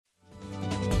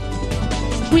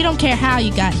We don't care how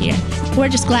you got here. We're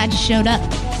just glad you showed up.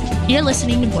 You're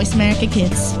listening to Voice America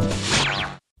Kids.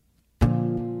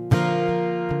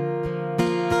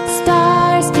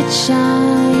 Stars could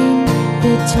shine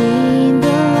between the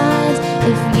lines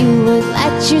if you would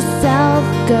let yourself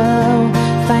go.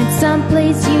 Find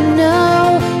someplace you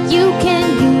know you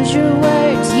can use your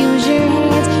words, use your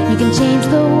hands. You can change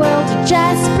the world or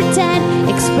just pretend.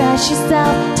 Express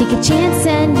yourself, take a chance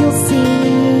and you'll see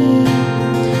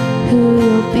who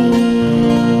you'll be.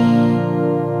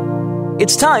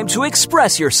 It's time to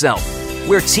express yourself,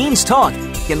 where teens talk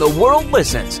and the world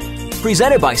listens.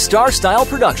 Presented by Star Style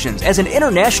Productions as an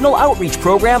international outreach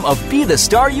program of Be the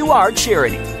Star You Are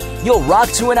charity. You'll rock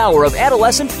to an hour of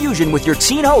adolescent fusion with your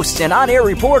teen hosts and on-air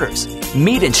reporters.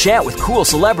 Meet and chat with cool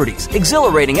celebrities,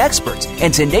 exhilarating experts,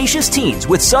 and tenacious teens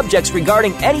with subjects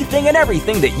regarding anything and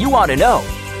everything that you want to know.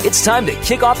 It's time to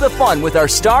kick off the fun with our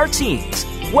star teens.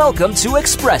 Welcome to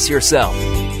Express Yourself.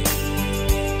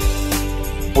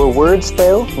 Where words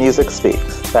fail, music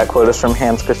speaks. That quote is from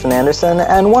Hans Christian Andersen,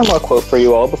 and one more quote for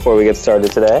you all before we get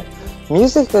started today.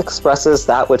 Music expresses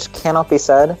that which cannot be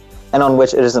said, and on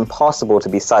which it is impossible to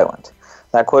be silent.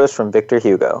 That quote is from Victor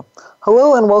Hugo.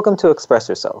 Hello and welcome to Express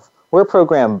Yourself. We're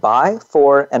programmed by,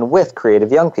 for, and with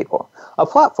creative young people, a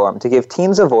platform to give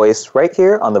teens a voice right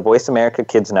here on the Voice America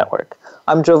Kids Network.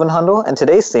 I'm Jovan Hundal, and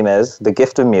today's theme is The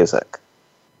Gift of Music.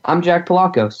 I'm Jack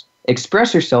Palakos.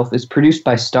 Express Yourself is produced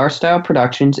by Star Style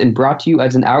Productions and brought to you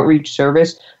as an outreach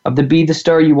service of the Be the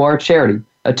Star You Are charity,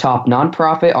 a top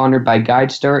nonprofit honored by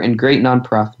GuideStar and great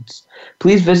nonprofits.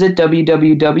 Please visit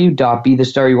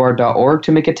www.bethestaryouare.org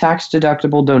to make a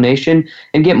tax-deductible donation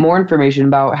and get more information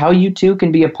about how you too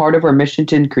can be a part of our mission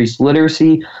to increase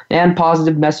literacy and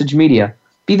positive message media.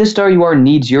 Be the Star You Are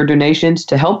needs your donations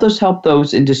to help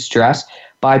those in distress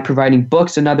by providing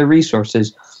books and other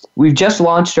resources. We've just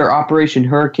launched our Operation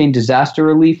Hurricane Disaster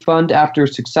Relief Fund after a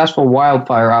successful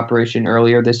wildfire operation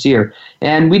earlier this year,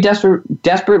 and we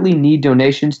desperately need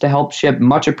donations to help ship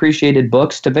much-appreciated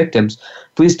books to victims.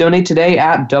 Please donate today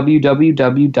at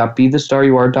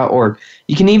www.bethestaryouare.org.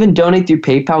 You can even donate through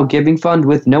PayPal Giving Fund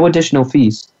with no additional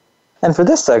fees. And for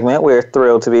this segment, we're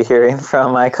thrilled to be hearing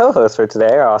from my co-host for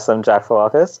today, our awesome Jack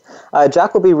Falakis.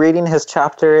 Jack will be reading his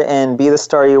chapter in Be the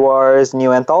Star You Are's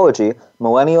new anthology,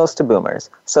 Millennials to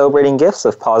Boomers, celebrating gifts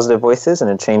of positive voices in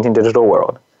a changing digital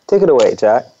world. Take it away,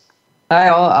 Jack. Hi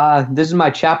all, this is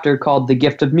my chapter called The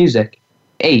Gift of Music.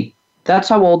 8. That's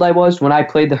how old I was when I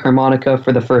played the harmonica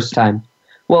for the first time.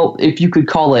 Well, if you could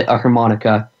call it a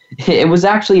harmonica. It was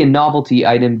actually a novelty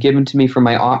item given to me from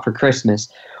my aunt for Christmas.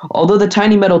 Although the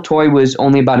tiny metal toy was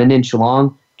only about an inch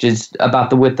long, just about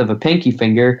the width of a pinky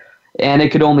finger, and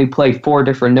it could only play 4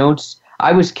 different notes,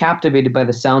 I was captivated by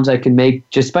the sounds I could make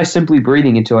just by simply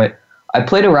breathing into it. I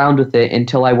played around with it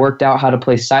until I worked out how to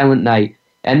play Silent Night,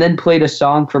 and then played a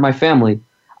song for my family.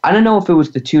 I don't know if it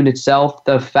was the tune itself,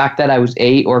 the fact that I was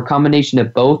 8, or a combination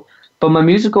of both, but my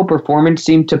musical performance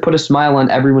seemed to put a smile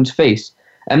on everyone's face.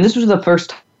 And this was the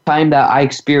first time that I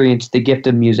experienced the gift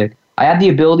of music. I had the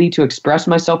ability to express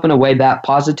myself in a way that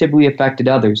positively affected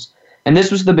others. And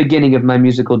this was the beginning of my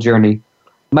musical journey.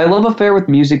 My love affair with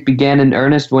music began in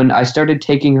earnest when I started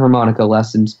taking harmonica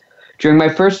lessons. During my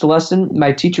first lesson,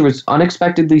 my teacher was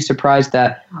unexpectedly surprised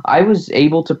that I was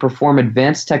able to perform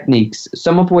advanced techniques,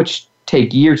 some of which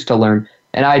take years to learn,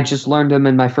 and I just learned them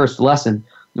in my first lesson.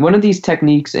 One of these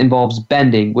techniques involves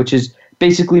bending, which is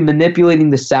basically manipulating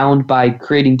the sound by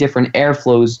creating different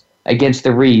airflows against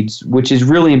the reeds, which is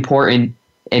really important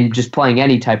in just playing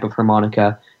any type of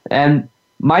harmonica. And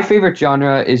my favorite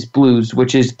genre is blues,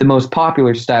 which is the most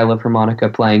popular style of harmonica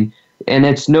playing, and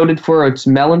it's noted for its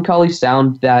melancholy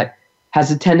sound that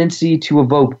has a tendency to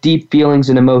evoke deep feelings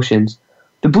and emotions.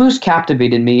 The blues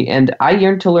captivated me, and I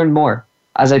yearned to learn more.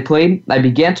 As I played, I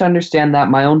began to understand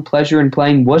that my own pleasure in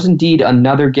playing was indeed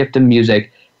another gift of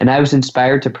music, and I was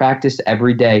inspired to practice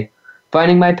every day.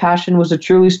 Finding my passion was a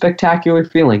truly spectacular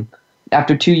feeling.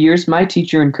 After 2 years, my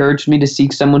teacher encouraged me to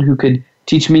seek someone who could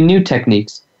teach me new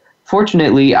techniques.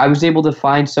 Fortunately, I was able to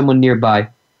find someone nearby.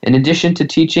 In addition to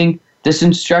teaching, this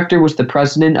instructor was the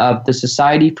president of the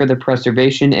Society for the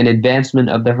Preservation and Advancement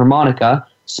of the Harmonica,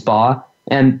 SPA,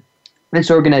 and this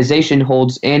organization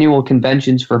holds annual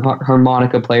conventions for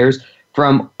harmonica players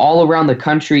from all around the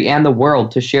country and the world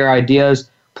to share ideas,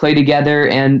 play together,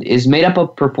 and is made up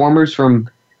of performers from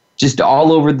just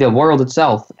all over the world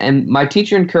itself. And my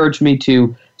teacher encouraged me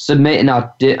to submit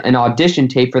an audition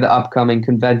tape for the upcoming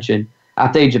convention.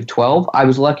 At the age of 12, I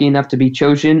was lucky enough to be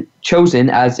chosen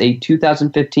as a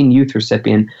 2015 youth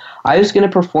recipient. I was going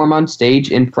to perform on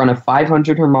stage in front of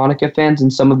 500 harmonica fans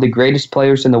and some of the greatest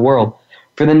players in the world.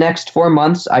 For the next 4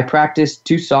 months, I practiced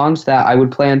 2 songs that I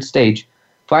would play on stage.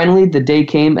 Finally, the day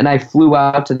came and I flew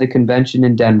out to the convention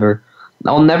in Denver.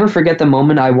 I'll never forget the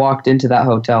moment I walked into that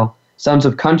hotel. Sounds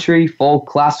of country, folk,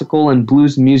 classical, and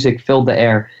blues music filled the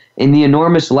air. In the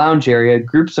enormous lounge area,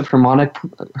 groups of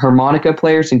harmonica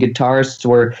players and guitarists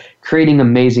were creating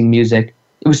amazing music.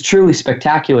 It was truly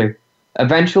spectacular.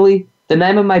 Eventually, the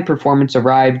night of my performance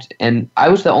arrived, and I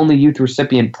was the only youth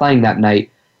recipient playing that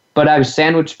night. But I was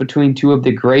sandwiched between 2 of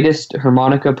the greatest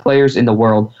harmonica players in the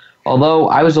world. Although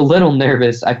I was a little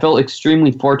nervous, I felt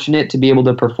extremely fortunate to be able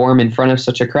to perform in front of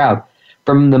such a crowd.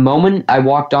 From the moment I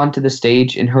walked onto the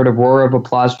stage and heard a roar of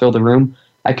applause fill the room,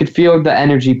 I could feel the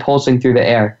energy pulsing through the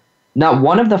air. Not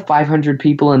one of the 500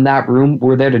 people in that room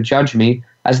were there to judge me,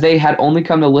 as they had only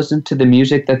come to listen to the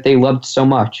music that they loved so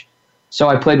much. So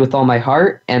I played with all my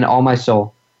heart and all my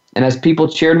soul. And as people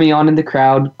cheered me on in the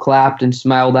crowd, clapped, and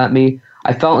smiled at me,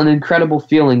 I felt an incredible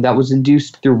feeling that was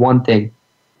induced through one thing: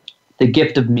 the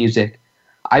gift of music.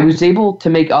 I was able to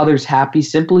make others happy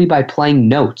simply by playing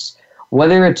notes.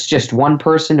 Whether it's just one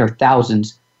person or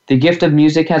thousands, the gift of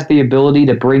music has the ability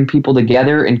to bring people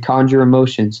together and conjure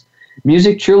emotions.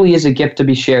 Music truly is a gift to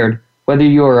be shared. Whether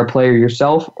you are a player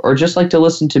yourself or just like to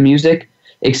listen to music,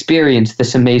 experience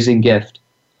this amazing gift.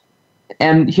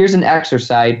 And here's an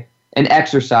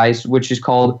exercise which is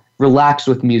called Relax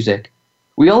with Music.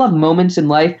 We all have moments in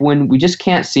life when we just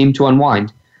can't seem to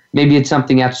unwind. Maybe it's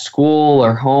something at school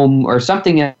or home or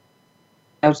something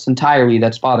else entirely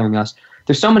that's bothering us.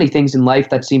 There's so many things in life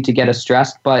that seem to get us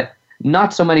stressed, but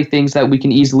not so many things that we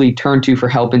can easily turn to for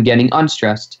help in getting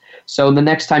unstressed. So the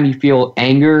next time you feel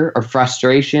anger or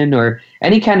frustration or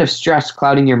any kind of stress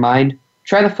clouding your mind,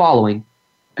 try the following.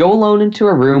 Go alone into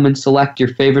a room and select your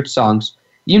favorite songs.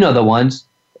 You know the ones.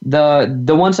 The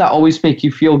ones that always make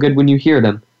you feel good when you hear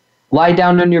them. Lie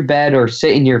down on your bed or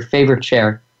sit in your favorite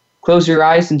chair. Close your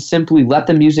eyes and simply let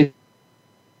the music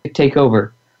take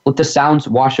over. Let the sounds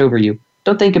wash over you.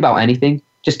 Don't think about anything.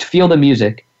 Just feel the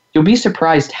music. You'll be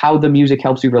surprised how the music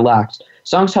helps you relax.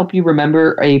 Songs help you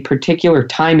remember a particular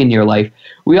time in your life.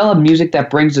 We all have music that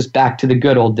brings us back to the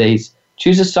good old days.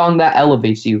 Choose a song that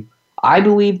elevates you. I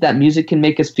believe that music can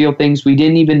make us feel things we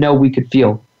didn't even know we could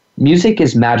feel. Music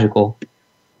is magical.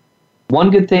 One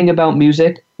good thing about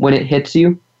music, when it hits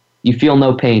you, you feel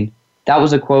no pain. That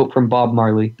was a quote from Bob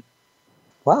Marley.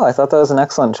 Wow, I thought that was an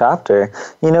excellent chapter.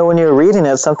 You know, when you were reading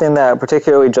it, something that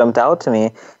particularly jumped out to me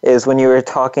is when you were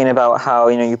talking about how,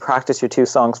 you practice your 2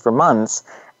 songs for months,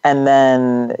 and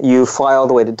then you fly all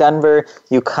the way to Denver,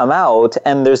 you come out,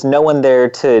 and there's no one there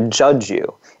to judge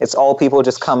you. It's all people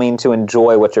just coming to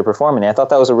enjoy what you're performing. I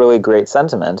thought that was a really great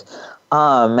sentiment.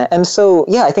 And so,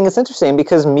 yeah, I think it's interesting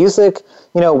because music,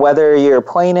 whether you're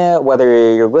playing it,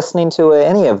 whether you're listening to it,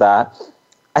 any of that,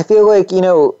 I feel like,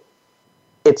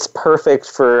 it's perfect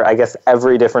for, I guess,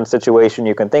 every different situation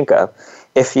you can think of.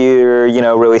 If you're,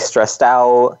 really stressed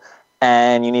out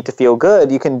and you need to feel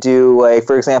good, you can do, like,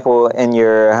 for example, in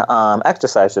your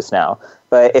exercise just now.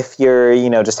 But if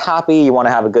you're, just happy, you want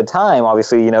to have a good time,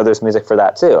 obviously, there's music for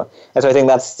that too. And so I think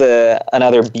that's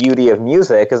another beauty of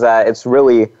music is that it's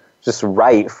really just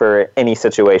right for any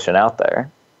situation out there.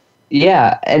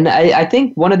 Yeah, and I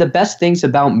think one of the best things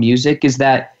about music is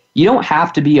that you don't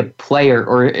have to be a player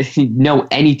or know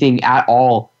anything at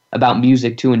all about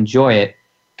music to enjoy it.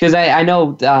 Because I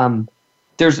know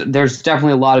there's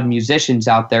definitely a lot of musicians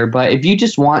out there, but if you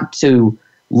just want to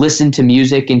listen to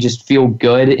music and just feel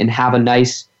good and have a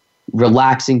nice,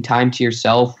 relaxing time to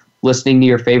yourself, listening to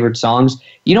your favorite songs,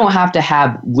 you don't have to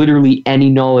have literally any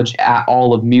knowledge at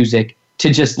all of music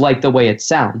to just like the way it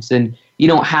sounds. And you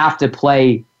don't have to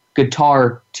play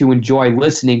guitar to enjoy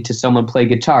listening to someone play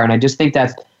guitar. And I just think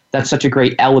that's such a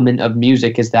great element of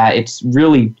music, is that it's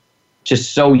really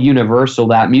just so universal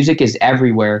that music is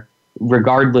everywhere,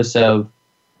 regardless of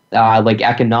like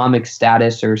economic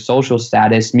status or social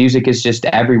status. Music is just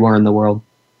everywhere in the world.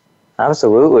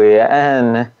 Absolutely.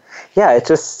 And yeah, it's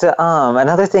just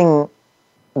another thing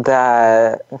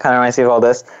that kind of reminds me of all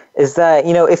this is that,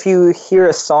 if you hear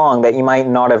a song that you might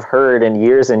not have heard in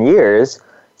years and years,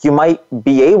 you might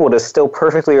be able to still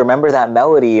perfectly remember that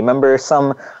melody, remember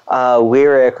some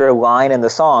lyric or line in the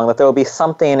song, that there will be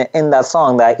something in that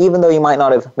song that even though you might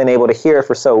not have been able to hear it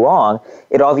for so long,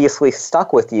 it obviously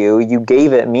stuck with you. You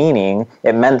gave it meaning.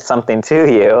 It meant something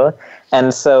to you.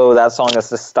 And so that song is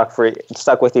just stuck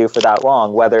with you for that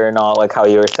long, whether or not, like how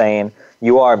you were saying,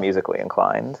 you are musically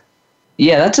inclined.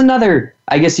 Yeah, that's another,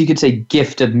 I guess you could say,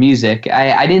 gift of music.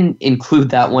 I didn't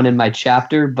include that one in my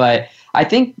chapter, but I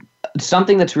think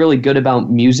something that's really good about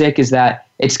music is that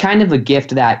it's kind of a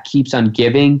gift that keeps on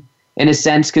giving in a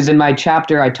sense, because in my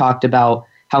chapter I talked about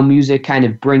how music kind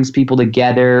of brings people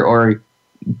together or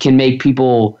can make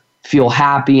people feel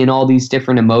happy and all these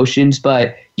different emotions.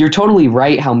 But you're totally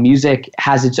right how music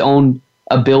has its own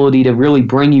ability to really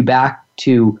bring you back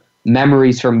to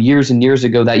memories from years and years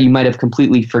ago that you might have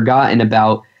completely forgotten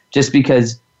about, just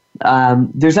because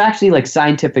there's actually like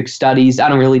scientific studies. I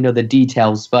don't really know the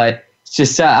details, but it's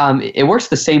just it works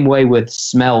the same way with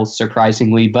smells,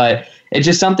 surprisingly. But it's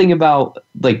just something about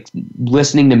like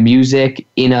listening to music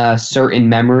in a certain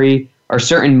memory or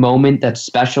certain moment that's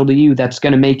special to you that's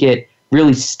going to make it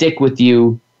really stick with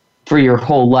you for your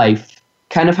whole life.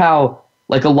 Kind of how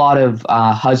like a lot of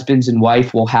husbands and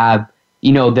wife will have,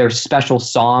 you know, their special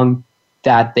song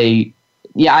that they,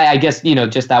 I guess, you know,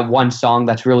 just that one song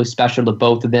that's really special to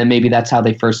both of them. Maybe that's how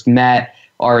they first met,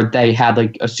 or they had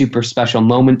like a super special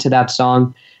moment to that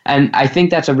song. And I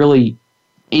think that's a really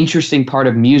interesting part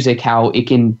of music, how it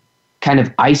can kind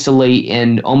of isolate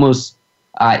and almost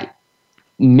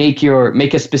make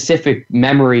a specific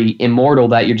memory immortal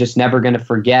that you're just never going to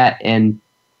forget, and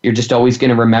you're just always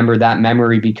going to remember that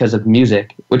memory because of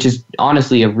music, which is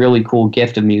honestly a really cool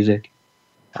gift of music.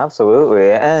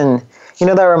 Absolutely. And you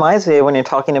know, that reminds me, when you're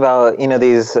talking about, you know,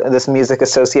 this music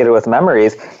associated with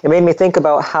memories, it made me think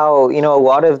about how, you know, a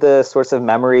lot of the sorts of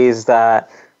memories that,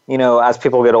 you know, as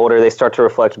people get older, they start to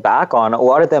reflect back on, a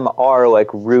lot of them are like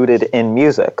rooted in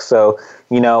music. So,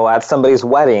 you know, at somebody's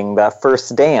wedding, that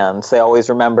first dance, they always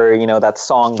remember, you know, that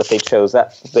song that they chose,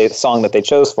 the song that they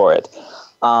chose for it.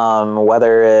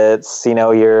 Whether it's, you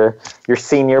know, your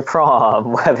senior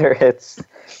prom, whether it's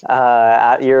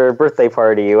at your birthday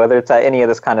party, whether it's at any of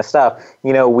this kind of stuff,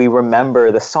 you know, we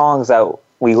remember the songs that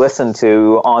we listen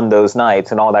to on those nights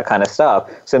and all that kind of stuff.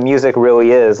 So music really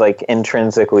is like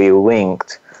intrinsically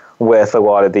linked with a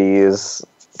lot of these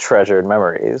treasured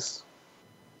memories.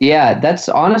 Yeah, that's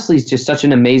honestly just such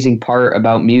an amazing part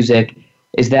about music,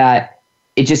 is that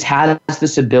it just has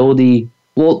this ability,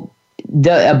 well,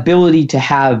 the ability to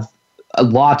have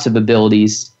lots of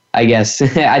abilities, I guess.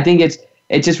 I think it's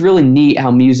just really neat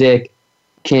how music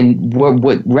can,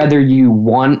 whether you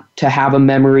want to have a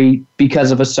memory because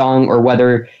of a song, or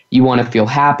whether you want to feel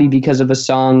happy because of a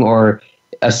song, or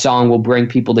a song will bring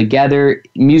people together.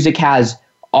 Music has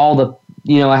all the,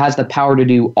 you know, it has the power to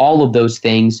do all of those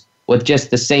things with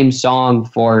just the same song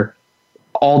for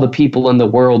all the people in the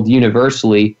world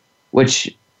universally,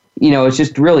 which, you know, it's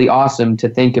just really awesome to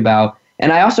think about.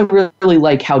 And I also really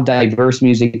like how diverse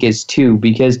music is too,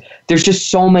 because there's just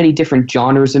so many different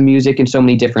genres of music and so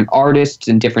many different artists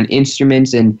and different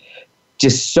instruments and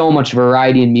just so much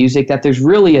variety in music that there's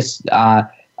really a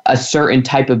certain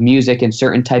type of music and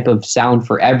certain type of sound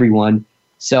for everyone.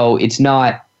 So it's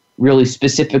not really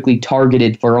specifically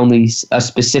targeted for only a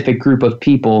specific group of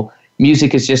people.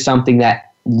 Music is just something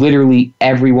that literally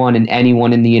everyone and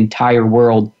anyone in the entire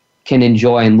world can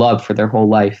enjoy and love for their whole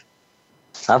life.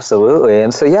 Absolutely.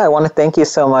 And so, yeah, I want to thank you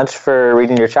so much for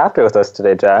reading your chapter with us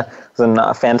today, Jack. It was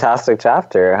a fantastic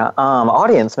chapter.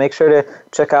 Audience, make sure to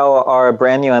check out our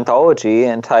brand new anthology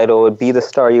entitled Be the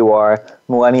Star You Are,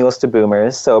 Millennials to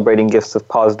Boomers, Celebrating Gifts of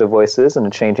Positive Voices in a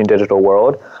Changing Digital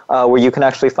World, where you can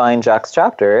actually find Jack's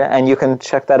chapter. And you can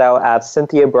check that out at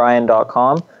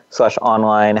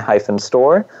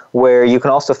cynthiabryan.com/online-store, where you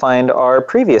can also find our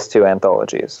previous two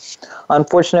anthologies.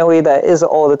 Unfortunately, that is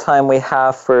all the time we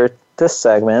have for this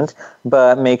segment,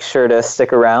 but make sure to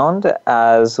stick around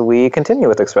as we continue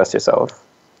with Express Yourself.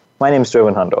 My name is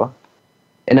Jovan Hundal.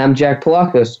 And I'm Jack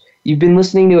Palakos. You've been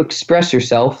listening to Express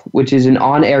Yourself, which is an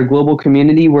on-air global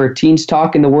community where teens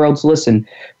talk and the world's listen.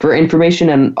 For information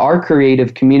on our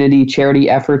creative community, charity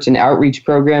efforts, and outreach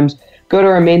programs, go to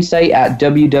our main site at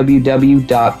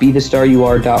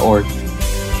www.bethestaryouare.org.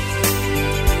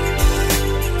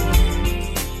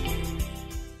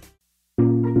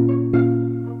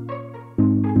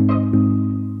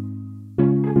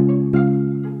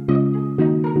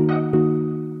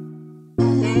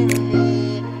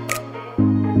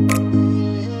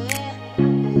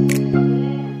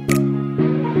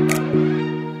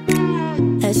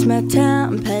 As my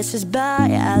time passes by,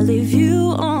 I leave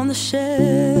you on the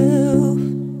shelf.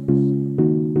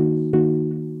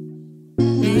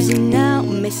 Losing out,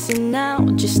 missing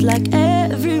out, just like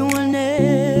everyone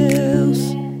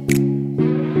else.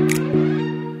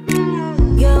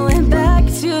 Going back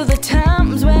to the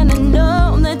times when I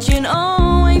know that you'd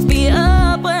always be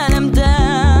up when I'm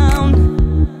down.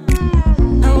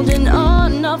 Holding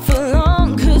on, not for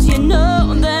long, 'cause you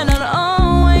know that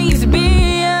I'll always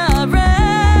be around.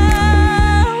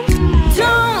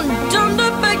 Don't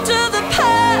look back to the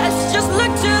past, just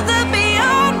look to the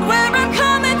beyond. Where I'm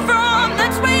coming from,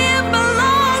 that's where you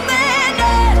belong.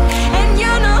 And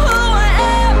you know who I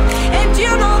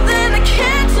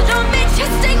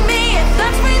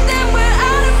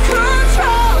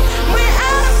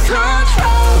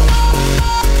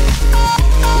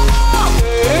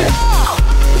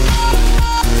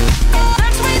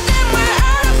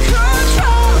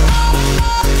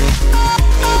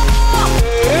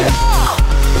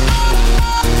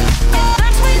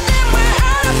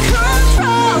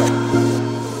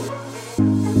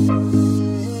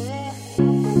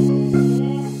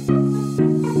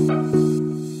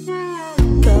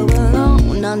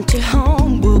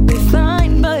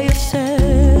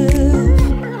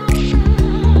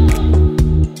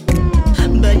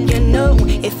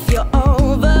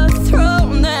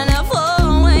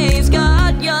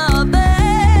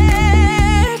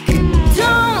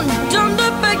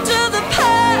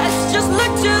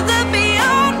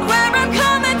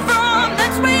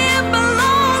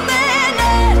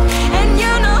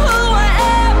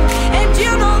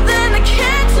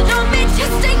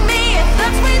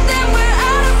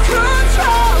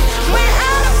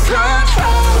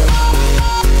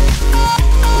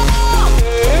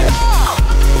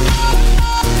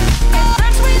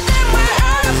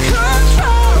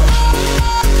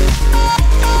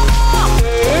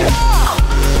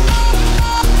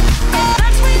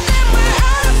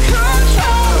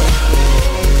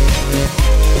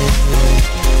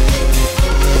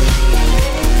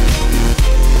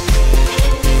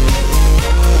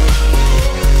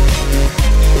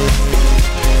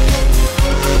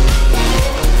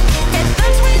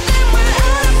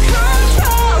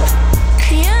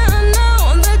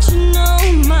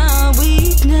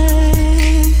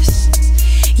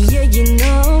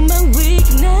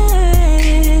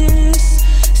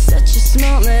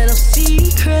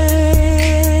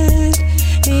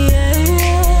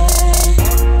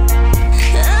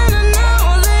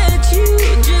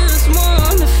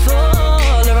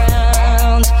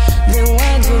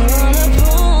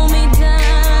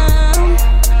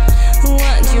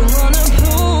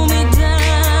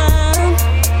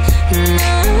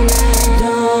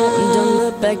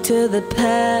back to the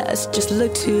past, just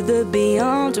look to the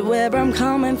beyond, to where I'm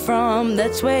coming from,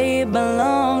 that's where you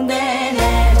belong. Then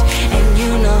and you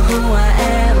know who I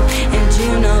am, and you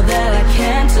know that I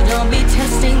can, so don't be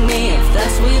testing me. If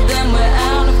that's we, then we're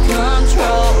out of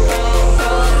control.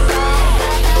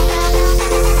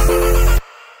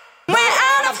 We're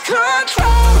out of control.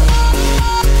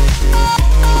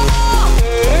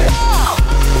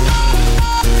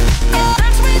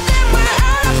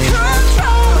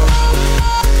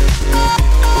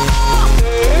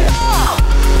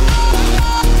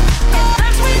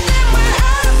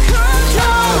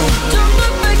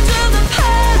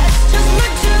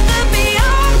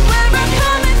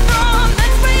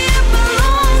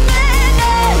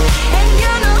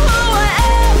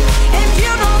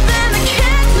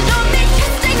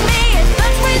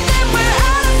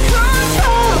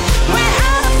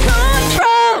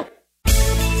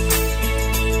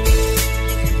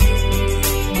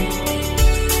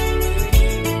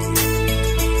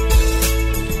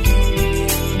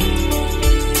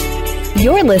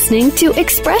 You're listening to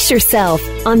Express Yourself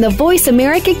on the Voice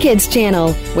America Kids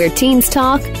channel, where teens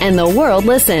talk and the world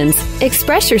listens.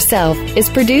 Express Yourself is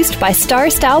produced by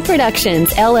Star Style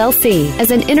Productions, LLC,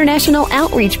 as an international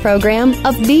outreach program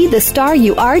of Be the Star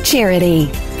You Are charity.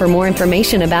 For more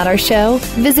information about our show,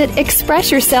 visit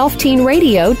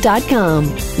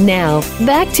ExpressYourselfTeenRadio.com. Now,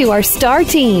 back to our Star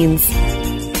Teens.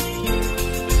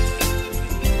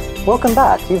 Welcome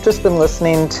back. You've just been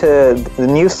listening to the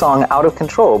new song Out of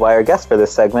Control by our guest for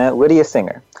this segment, Lydia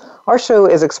Singer. Our show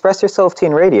is Express Yourself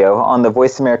Teen Radio on the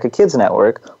Voice America Kids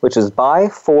Network, which is by,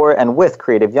 for, and with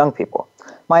creative young people.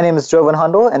 My name is Jovan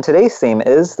Hundal, and today's theme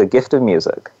is The Gift of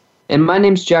Music. And my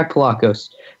name's Jack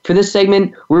Palakos. For this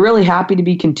segment, we're really happy to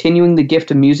be continuing The Gift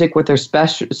of Music with our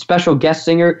special guest,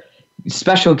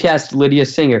 Lydia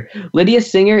Singer. Lydia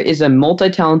Singer is a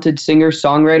multi-talented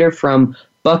singer-songwriter from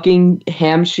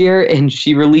Buckinghamshire, and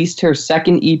she released her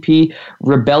second EP,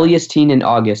 Rebellious Teen, in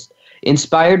August.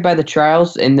 Inspired by the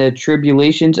trials and the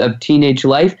tribulations of teenage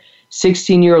life,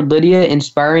 16-year-old Lydia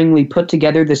inspiringly put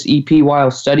together this EP while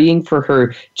studying for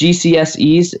her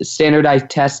GCSEs,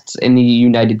 standardized tests in the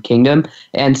United Kingdom,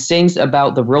 and sings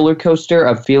about the roller coaster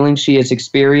of feelings she has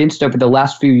experienced over the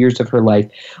last few years of her life.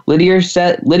 Lydia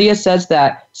says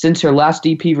that since her last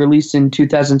EP released in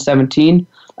 2017,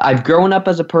 I've grown up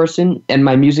as a person, and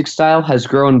my music style has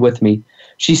grown with me.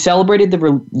 She celebrated the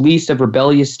release of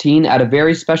Rebellious Teen at a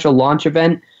very special launch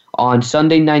event on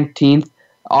Sunday, 19th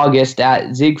August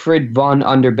at Siegfried von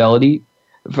Underbelly,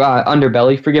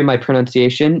 forgive my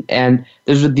pronunciation, and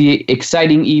this was the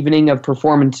exciting evening of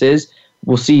performances.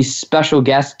 We'll see special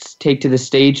guests take to the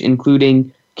stage,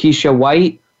 including Keisha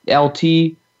White,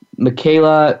 LT,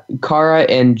 Michaela Cara,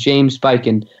 and James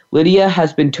Biken. Lydia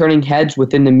has been turning heads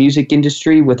within the music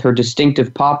industry with her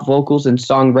distinctive pop vocals and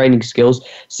songwriting skills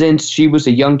since she was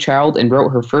a young child and wrote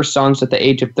her first songs at the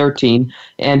age of 13.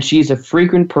 And she's a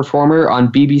frequent performer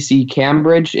on BBC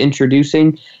Cambridge,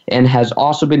 introducing, and has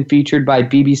also been featured by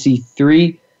BBC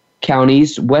Three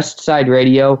Counties, West Side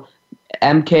Radio,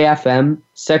 MKFM,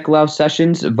 Seculau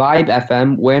Sessions, Vibe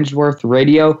FM, Wandsworth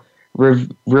Radio,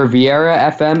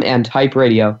 Riviera FM, and Hype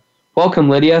Radio. Welcome,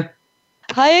 Lydia.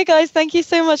 Hi, guys. Thank you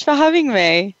so much for having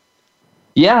me.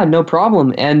 Yeah, no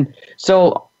problem. And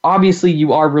so, obviously,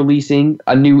 you are releasing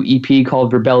a new EP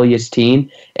called Rebellious Teen.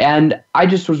 And I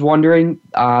just was wondering,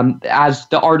 as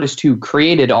the artist who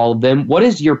created all of them, what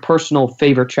is your personal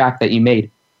favorite track that you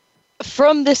made?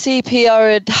 From this EP,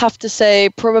 I would have to say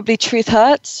probably Truth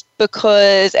Hurts,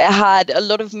 because it had a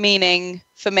lot of meaning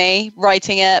for me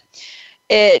writing it.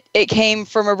 It came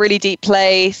from a really deep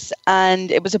place,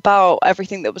 and it was about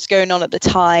everything that was going on at the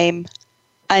time.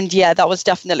 And yeah, that would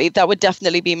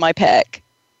definitely be my pick.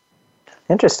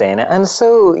 Interesting. And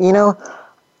so,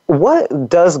 what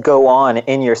does go on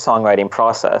in your songwriting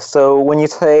process? So when you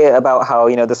say about how,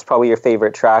 this is probably your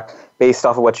favorite track based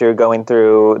off of what you're going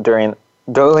through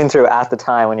at the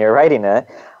time when you're writing it,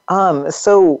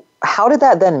 so how did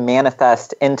that then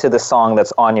manifest into the song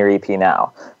that's on your EP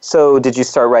now? So did you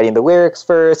start writing the lyrics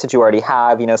first? Did you already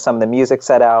have, some of the music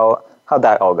set out? How'd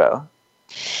that all go?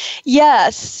 Yeah,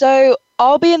 so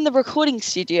I'll be in the recording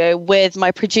studio with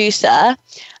my producer,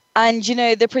 and,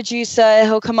 the producer,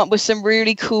 he'll come up with some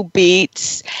really cool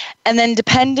beats. And then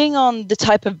depending on the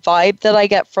type of vibe that I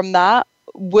get from that,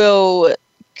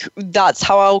 that's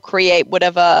how I'll create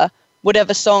whatever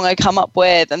song I come up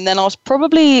with. And then I'll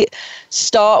probably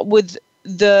start with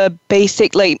the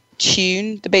basic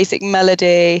tune, the basic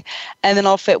melody, and then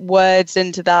I'll fit words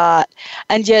into that.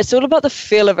 And yeah, it's all about the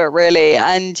feel of it, really.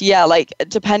 And yeah, like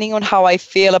depending on how I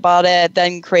feel about it,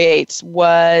 then creates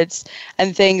words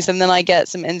and things, and then I get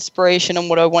some inspiration on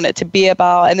what I want it to be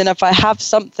about. And then if I have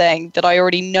something that I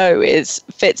already know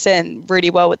fits in really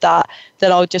well with that,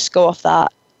 then I'll just go off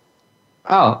that.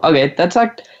 Oh, okay.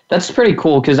 That's pretty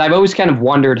cool, because I've always kind of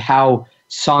wondered how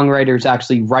songwriters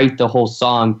actually write the whole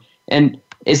song. And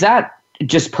is that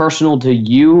just personal to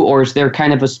you, or is there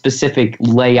kind of a specific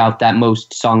layout that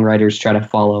most songwriters try to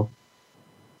follow?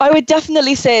 I would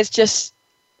definitely say it's just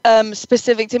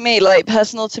specific to me, like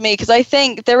personal to me, because I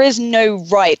think there is no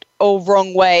right or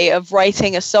wrong way of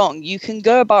writing a song. You can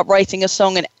go about writing a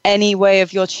song in any way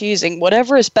of your choosing,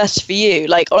 whatever is best for you.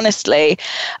 Like, honestly,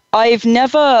 I've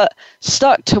never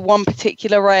stuck to one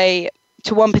particular way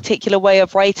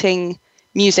of writing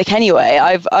music anyway.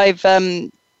 I've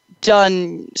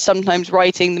done sometimes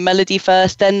writing the melody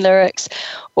first, then lyrics,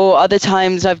 or other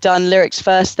times I've done lyrics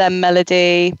first, then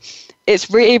melody. It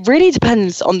really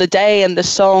depends on the day and the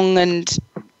song and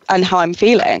how I'm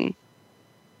feeling.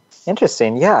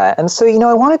 Interesting, yeah. And so,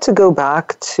 I wanted to go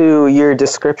back to your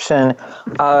description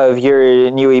of your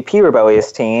new EP,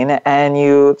 Rebellious Teen, and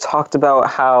you talked about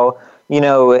how,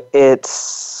 it's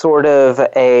sort of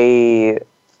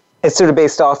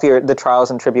based off the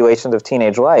trials and tribulations of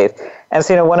teenage life. And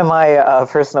so, one of my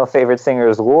personal favorite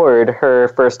singers, Lorde, her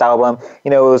first album,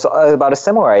 was about a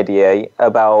similar idea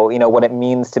about, what it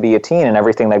means to be a teen and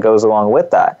everything that goes along with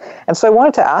that. And so I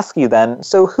wanted to ask you then,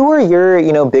 so who are your,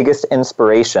 biggest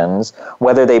inspirations,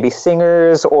 whether they be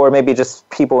singers or maybe just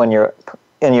people in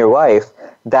your life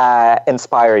that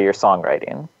inspire your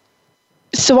songwriting?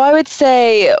 So I would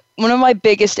say one of my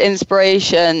biggest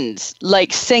inspirations,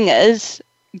 like singers,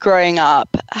 growing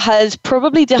up has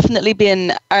probably definitely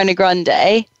been Ariana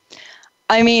Grande.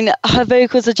 I mean, her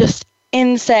vocals are just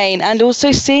insane, and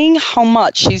also seeing how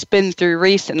much she's been through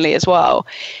recently as well.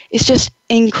 It's just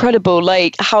incredible,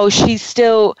 like how she's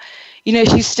still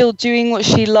doing what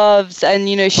she loves, and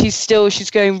she's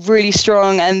going really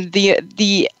strong, and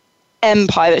the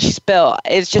empire that she's built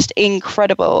is just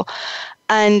incredible.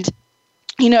 And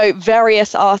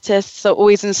various artists are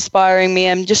always inspiring me,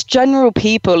 and just general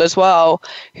people as well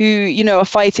who, are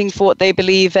fighting for what they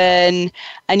believe in,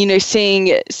 and, seeing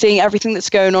everything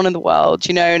that's going on in the world,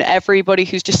 and everybody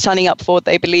who's just standing up for what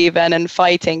they believe in and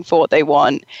fighting for what they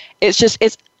want. It's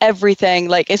everything.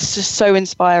 Like, it's just so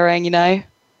inspiring,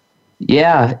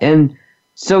 Yeah. And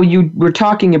so you were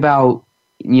talking about,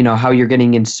 how you're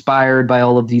getting inspired by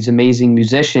all of these amazing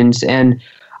musicians, and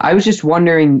I was just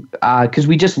wondering, because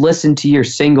we just listened to your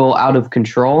single, Out of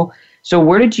Control. So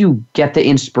where did you get the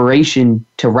inspiration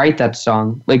to write that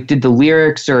song? Like, did the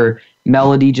lyrics or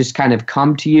melody just kind of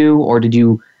come to you, or did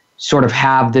you sort of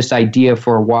have this idea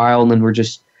for a while and then were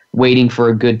just waiting for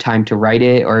a good time to write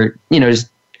it? Or, just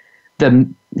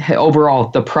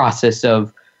the process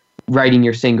of writing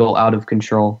your single, Out of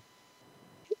Control?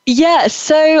 Yeah,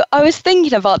 so I was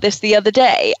thinking about this the other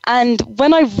day, and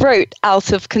when I wrote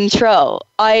Out of Control,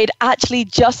 I'd actually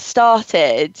just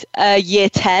started year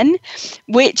 10,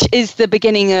 which is the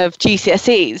beginning of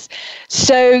GCSEs.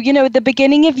 So, at the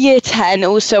beginning of year 10,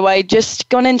 also, I'd just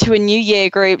gone into a new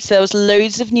year group, so there was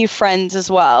loads of new friends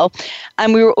as well,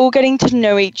 and we were all getting to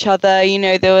know each other.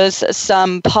 There was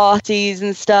some parties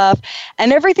and stuff,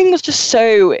 and everything was just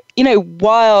so,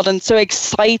 wild and so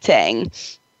exciting.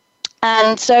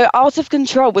 And so Out of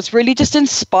Control was really just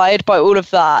inspired by all of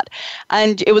that.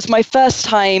 And it was my first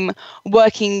time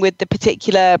working with the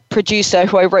particular producer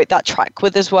who I wrote that track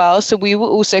with as well. So we were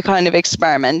also kind of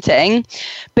experimenting.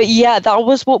 But yeah, that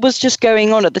was what was just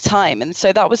going on at the time. And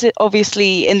so that was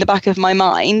obviously in the back of my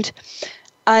mind.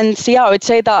 And so yeah, I would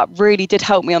say that really did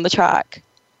help me on the track.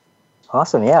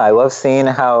 Awesome. Yeah, I love seeing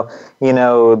how,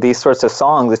 these sorts of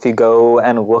songs, if you go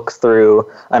and look through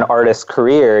an artist's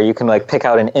career, you can pick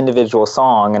out an individual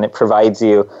song and it provides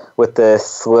you with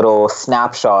this little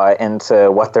snapshot into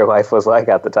what their life was like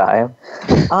at the time.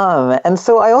 And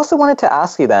so I also wanted to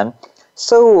ask you then,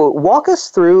 so walk us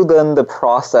through then the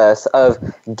process of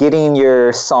getting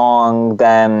your song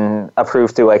then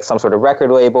approved through some sort of record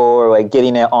label, or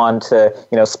getting it onto,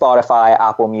 Spotify,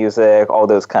 Apple Music, all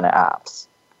those kind of apps.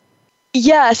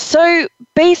 Yeah, so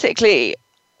basically,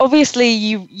 obviously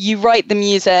you write the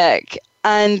music,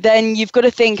 and then you've got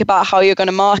to think about how you're going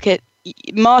to market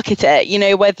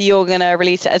it, whether you're going to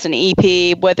release it as an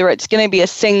EP, whether it's going to be a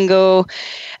single,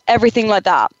 everything like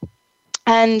that.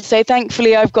 And so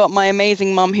thankfully I've got my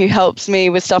amazing mum who helps me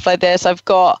with stuff like this. I've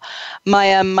got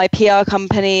my PR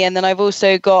company, and then I've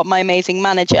also got my amazing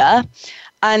manager.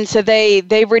 And so they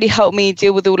really helped me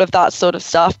deal with all of that sort of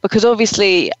stuff, because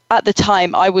obviously at the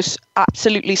time I was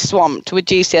absolutely swamped with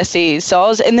GCSEs. So I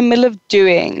was in the middle of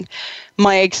doing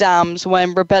my exams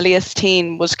when Rebellious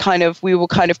Teen was we were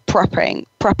kind of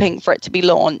prepping for it to be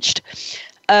launched.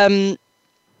 But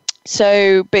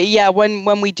yeah,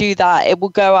 when we do that, it will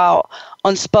go out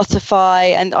on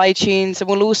Spotify and iTunes, and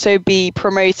we'll also be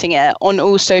promoting it on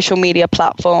all social media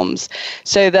platforms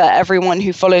so that everyone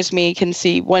who follows me can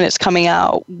see when it's coming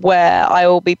out, where I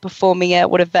will be performing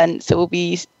it, what events it will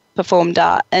be performed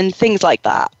at, and things like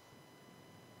that.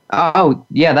 Oh,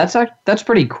 yeah, that's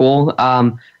pretty cool.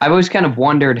 I've always kind of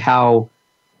wondered how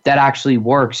that actually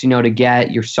works, to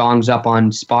get your songs up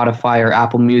on Spotify or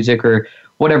Apple Music or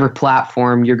whatever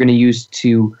platform you're going to use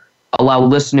to allow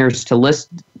listeners to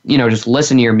just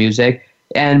listen to your music.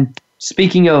 And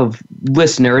speaking of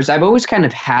listeners, I've always kind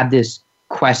of had this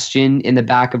question in the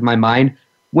back of my mind.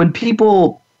 When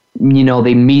people,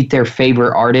 they meet their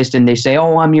favorite artist and they say,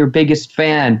 "Oh, I'm your biggest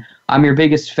fan. I'm your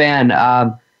biggest fan."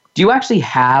 Do you actually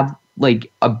have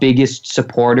like a biggest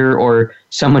supporter or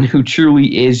someone who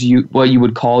truly is what you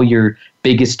would call your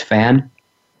biggest fan?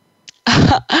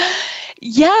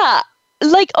 Yeah.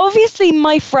 Like, obviously,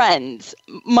 my friends,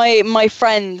 my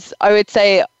friends, I would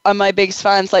say, are my biggest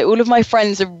fans. Like, all of my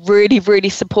friends are really, really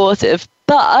supportive.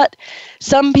 But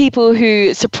some people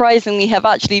who surprisingly have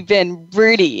actually been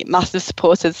really massive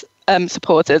supporters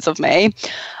of me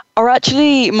are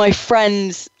actually my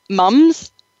friends'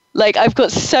 mums. Like, I've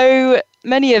got so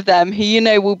many of them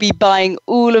who, will be buying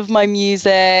all of my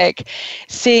music,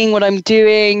 seeing what I'm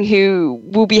doing, who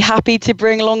will be happy to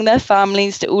bring along their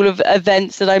families to all of the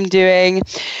events that I'm doing.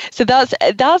 So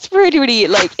that's really, really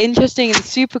like interesting and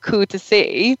super cool to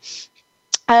see.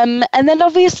 And then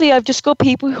obviously I've just got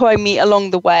people who I meet along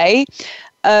the way.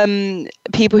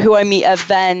 People who I meet at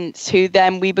events, who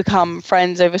then we become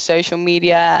friends over social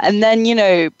media, and then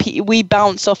we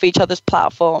bounce off each other's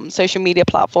platforms, social media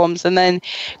platforms, and then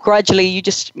gradually you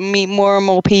just meet more and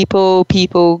more people.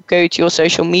 People go to your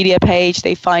social media page,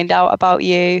 they find out about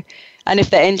you, and if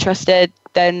they're interested,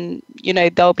 then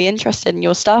they'll be interested in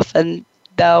your stuff, and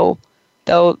they'll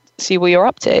see what you're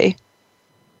up to.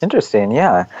 Interesting,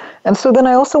 yeah. And so then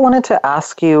I also wanted to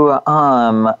ask you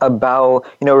about,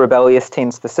 Rebellious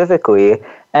Teen specifically,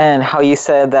 and how you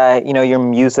said that, your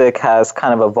music has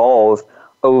kind of evolved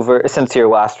since your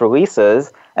last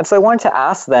releases. And so I wanted to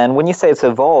ask then, when you say it's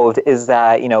evolved, is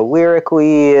that,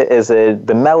 lyrically, is it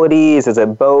the melodies, is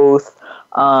it both?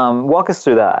 Walk us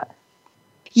through that.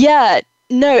 Yeah,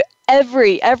 no,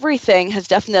 everything has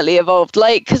definitely evolved.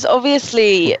 Like, because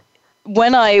obviously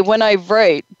when I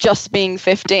wrote Just Being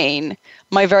 15,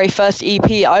 my very first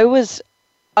EP, I was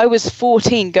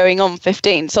 14 going on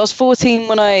 15. So I was 14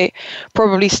 when I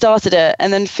probably started it,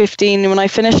 and then 15 when I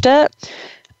finished it.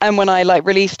 And when I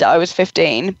released it, I was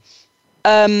 15.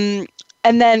 And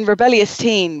then Rebellious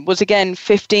Teen was again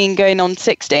 15 going on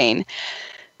 16.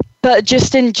 But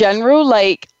just in general,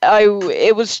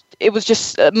 it was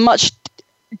just much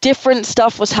different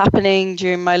stuff was happening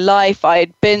during my life.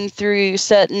 I'd been through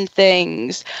certain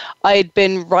things. I'd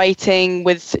been writing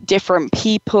with different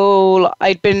people.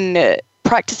 I'd been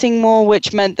practicing more,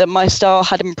 which meant that my style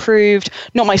had improved.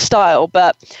 Not my style,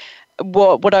 but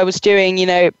what I was doing,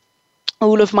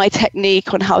 all of my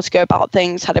technique on how to go about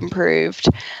things had improved.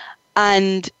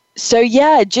 And so,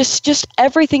 yeah, just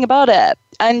everything about it.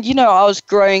 And, I was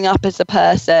growing up as a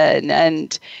person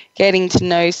and getting to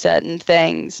know certain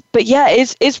things. But yeah,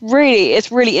 it's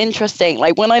really interesting.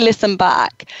 Like, when I listen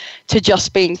back to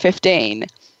Just Being 15,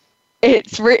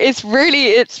 it's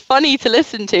funny to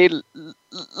listen to.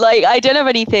 Like, I don't have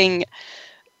anything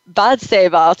bad to say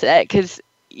about it because,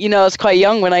 I was quite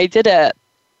young when I did it.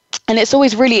 And it's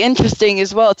always really interesting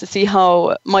as well to see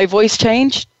how my voice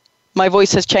changed. My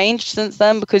voice has changed since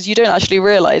then, because you don't actually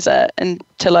realize it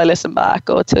until I listen back,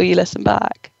 or till you listen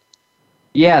back.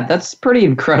 Yeah, that's pretty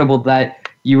incredible that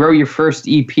you wrote your first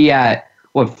EP at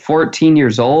 14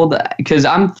 years old? Because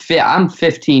I'm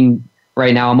 15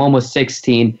 right now. I'm almost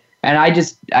 16, and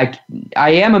I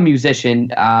am a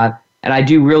musician, and I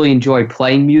do really enjoy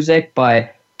playing music.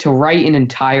 But to write an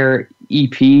entire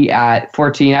EP at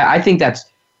 14, I think that's,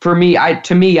 for me.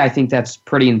 To me, I think that's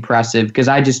pretty impressive, because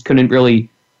I just couldn't really,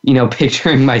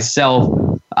 picturing myself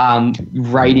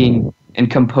writing and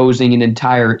composing an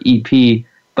entire EP.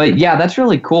 But yeah, that's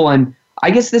really cool. And I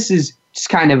guess this is just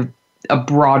kind of a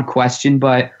broad question,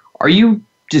 but are you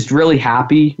just really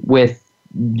happy with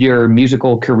your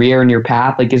musical career and your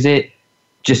path? Like, is it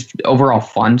just overall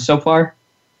fun so far?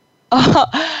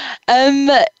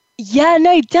 Yeah,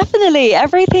 no, definitely.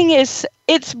 Everything it's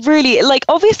really,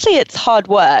 obviously it's hard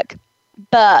work,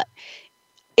 but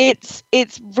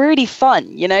it's really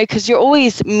fun, because you're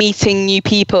always meeting new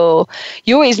people.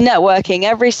 You're always networking.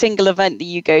 Every single event that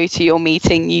you go to, you're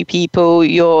meeting new people.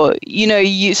 You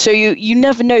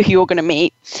never know who you're going to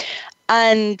meet,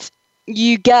 and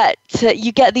you get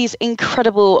these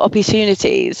incredible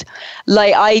opportunities.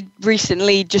 Like, I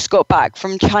recently just got back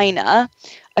from China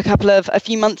a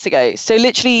few months ago. So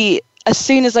literally, as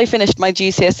soon as I finished my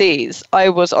GCSEs, I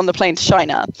was on the plane to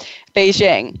China,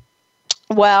 Beijing,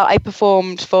 where I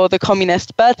performed for the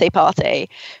Communist birthday party,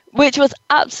 which was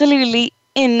absolutely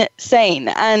insane.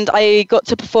 And I got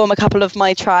to perform a couple of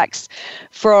my tracks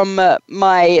from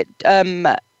my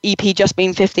EP, Just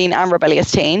Been 15 and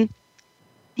Rebellious Teen.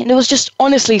 And it was just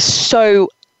honestly so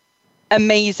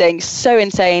amazing, so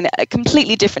insane, a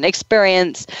completely different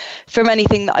experience from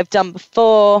anything that I've done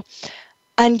before.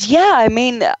 And yeah, I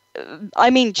mean,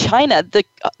 China, the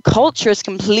culture is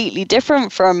completely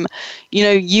different from,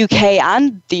 UK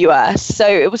and the US. So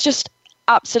it was just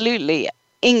absolutely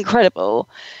incredible.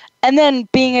 And then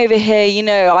being over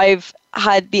here, I've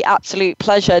had the absolute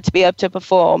pleasure to be able to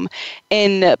perform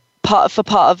in part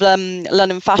of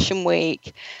London Fashion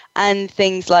Week and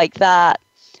things like that,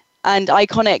 and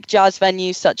iconic jazz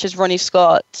venues such as Ronnie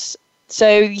Scott's.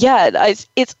 So yeah,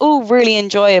 it's all really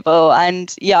enjoyable,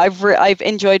 and yeah, I've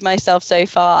enjoyed myself so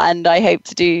far, and I hope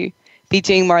to be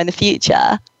doing more in the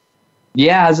future.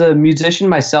 Yeah, as a musician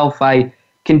myself, I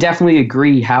can definitely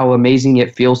agree how amazing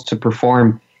it feels to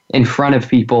perform in front of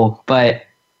people, but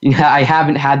I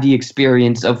haven't had the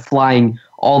experience of flying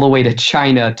all the way to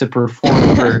China to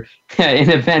perform for an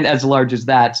event as large as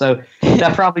that. So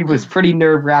that probably was pretty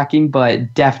nerve-wracking,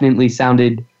 but definitely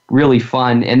sounded really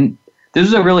fun. And this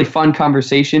was a really fun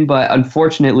conversation, but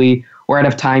unfortunately, we're out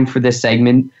of time for this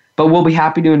segment. But we'll be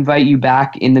happy to invite you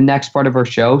back in the next part of our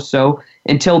show. So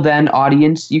until then,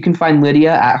 audience, you can find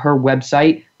Lydia at her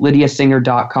website,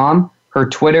 lydiasinger.com, her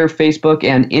Twitter, Facebook,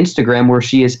 and Instagram, where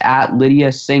she is at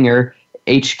Lydia Singer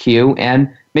HQ, and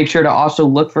make sure to also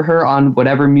look for her on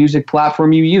whatever music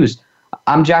platform you use.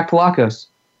 I'm Jack Palakos.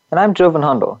 And I'm Jovan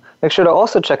Hundal. Make sure to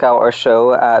also check out our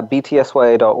show at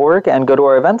btsya.org and go to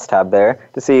our events tab there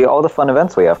to see all the fun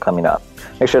events we have coming up.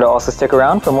 Make sure to also stick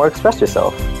around for more Express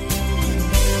Yourself.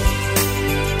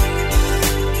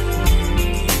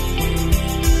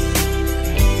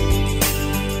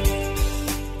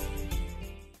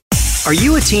 Are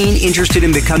you a teen interested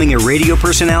in becoming a radio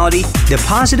personality? The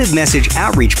Positive Message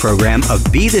Outreach Program of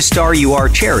Be the Star You Are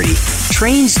charity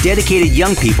trains dedicated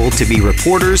young people to be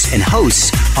reporters and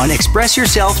hosts on Express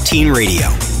Yourself Teen Radio.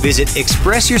 Visit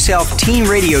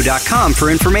expressyourselfteenradio.com for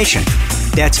information.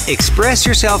 That's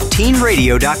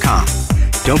expressyourselfteenradio.com.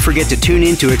 Don't forget to tune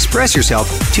in to Express Yourself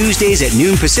Tuesdays at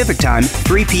noon Pacific Time,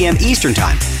 3 p.m. Eastern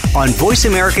Time on Voice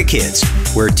America Kids,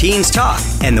 where teens talk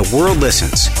and the world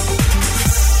listens.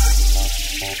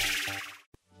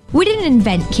 We didn't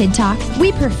invent Kid Talk,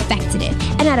 we perfected it,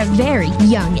 and at a very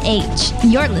young age.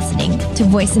 You're listening to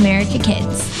Voice America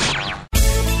Kids.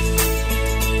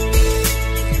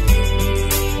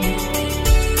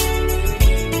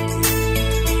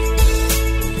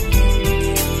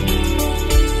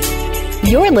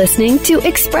 You're listening to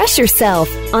Express Yourself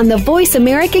on the Voice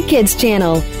America Kids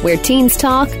channel, where teens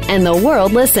talk and the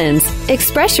world listens.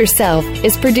 Express Yourself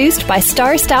is produced by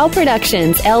Star Style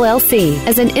Productions, LLC,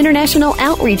 as an international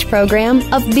outreach program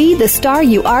of Be the Star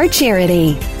You Are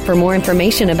charity. For more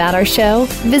information about our show,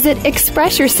 visit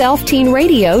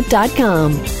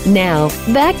expressyourselfteenradio.com. Now,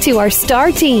 back to our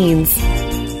star teens.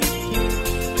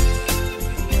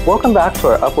 Welcome back to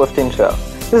our uplifting show.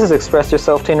 This is Express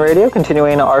Yourself Teen Radio,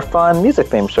 continuing our fun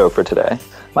music-themed show for today.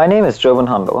 My name is Jovan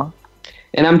Hundal.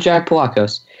 And I'm Jack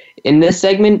Palakos. In this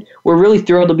segment, we're really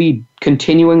thrilled to be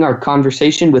continuing our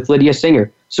conversation with Lydia Singer.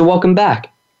 So welcome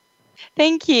back.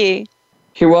 Thank you.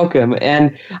 You're welcome.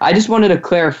 And I just wanted to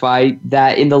clarify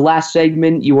that in the last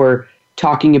segment, you were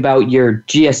talking about your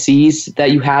GSEs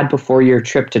that you had before your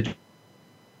trip to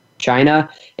China.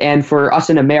 And for us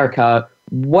in America,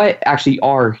 what actually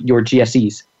are your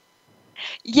GSEs?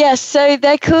 Yes, so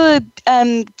they're called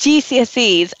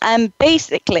GCSEs, and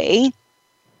basically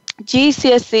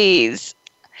GCSEs.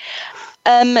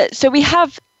 So we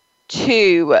have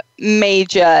two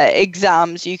major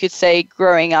exams, you could say,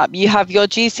 growing up. You have your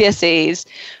GCSEs,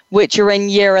 which are in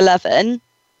year 11,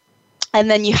 and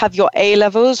then you have your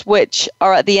A-levels, which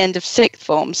are at the end of sixth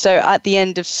form. So at the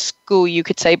end of school, you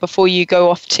could say, before you go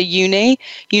off to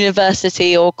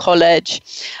university or college.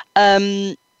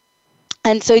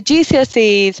 And so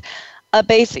GCSEs are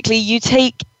basically, you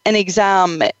take an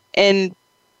exam in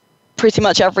pretty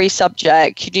much every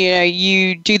subject.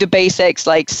 You do the basics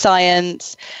like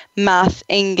science, math,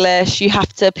 English. You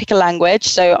have to pick a language.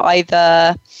 So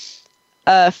either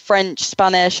French,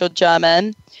 Spanish, or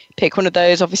German. Pick one of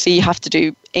those. Obviously, you have to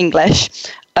do English.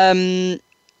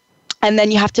 And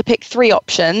then you have to pick 3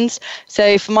 options.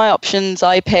 So for my options,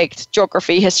 I picked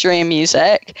geography, history, and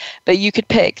music. But you could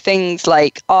pick things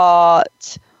like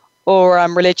art or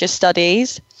religious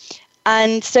studies.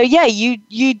 And so, yeah,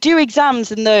 you do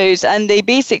exams in those. And they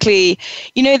basically,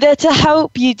 they're to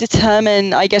help you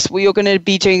determine, I guess, what you're going to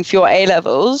be doing for your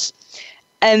A-levels.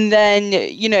 And then,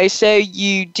 so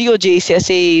you do your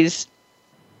GCSEs,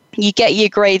 you get your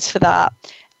grades for that.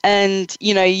 And,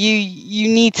 you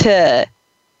need to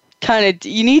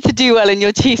you need to do well in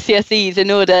your GCSEs in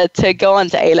order to go on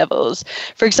to A-levels.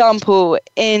 For example,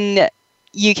 in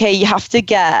UK, you have to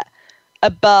get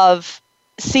above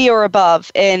C or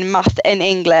above in math and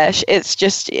English.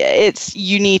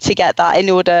 You need to get that in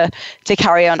order to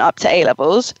carry on up to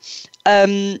A-levels.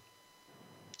 And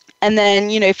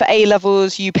then, for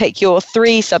A-levels, you pick your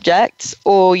 3 subjects,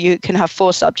 or you can have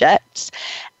 4 subjects.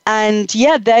 And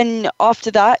yeah, then after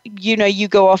that, you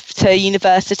go off to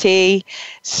university,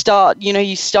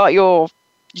 you start your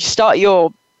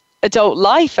adult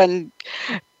life and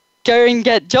go and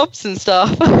get jobs and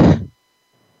stuff.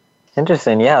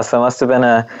 Interesting. Yeah. So it must have been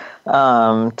a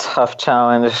tough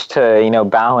challenge to,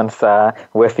 balance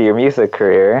with your music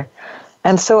career.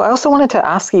 And so I also wanted to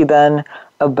ask you then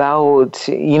about,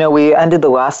 we ended the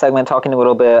last segment talking a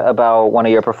little bit about one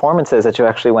of your performances that you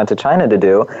actually went to China to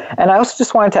do. And I also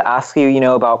just wanted to ask you,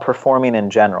 about performing in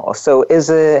general. So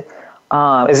is it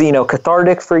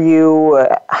cathartic for you?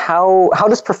 How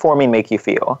does performing make you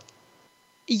feel?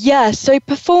 Yeah, so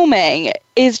performing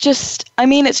is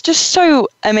it's just so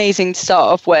amazing to start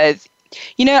off with.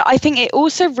 I think it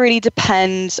also really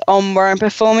depends on where I'm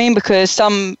performing, because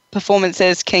some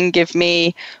performances can give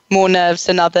me more nerves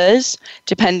than others,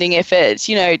 depending if it's,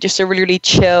 just a really, really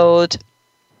chilled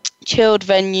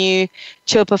venue,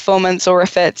 chill performance, or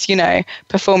if it's,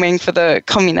 performing for the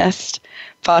Communist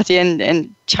Party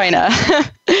in China.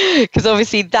 Because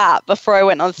obviously before I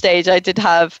went on stage, I did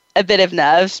have a bit of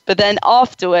nerves, but then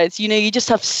afterwards, you just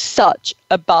have such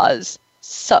a buzz.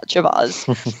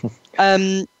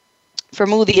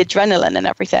 From all the adrenaline and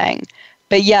everything.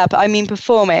 But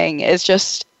performing is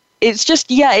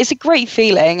it's a great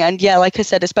feeling. And yeah, like I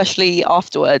said, especially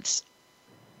afterwards.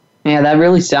 Yeah, that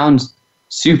really sounds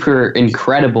super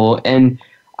incredible. And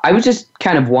I was just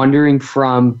kind of wondering,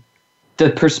 from the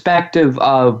perspective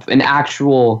of an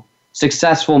actual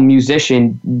successful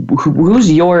musician,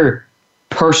 who's your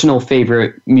personal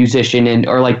favorite musician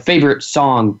or like favorite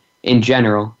song in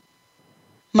general?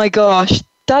 My gosh,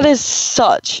 that is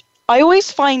I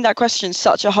always find that question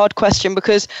such a hard question,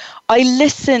 because I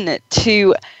listen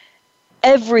to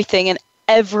everything and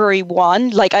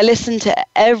everyone. Like, I listen to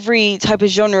every type of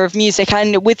genre of music,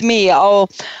 and with me, I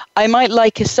might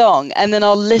like a song and then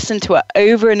I'll listen to it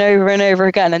over and over and over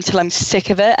again until I'm sick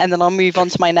of it, and then I'll move on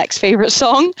to my next favorite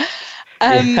song.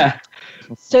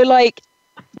 So like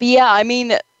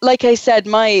I said,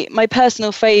 my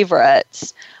personal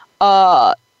favorites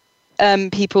are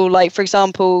people like, for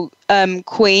example,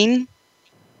 Queen.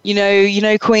 You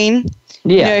know Queen?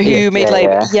 Yeah. Who made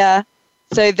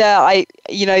So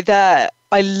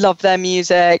I love their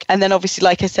music. And then obviously,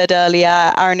 like I said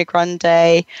earlier, Ariana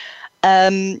Grande.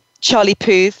 Charlie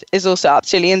Puth is also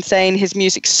absolutely insane. His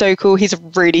music's so cool. He's a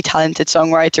really talented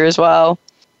songwriter as well.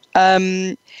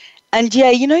 And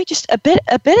yeah, just a bit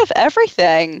of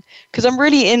everything, because I'm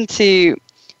really into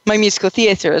my musical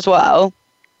theatre as well.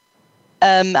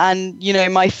 And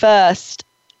my first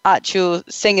actual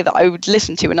singer that I would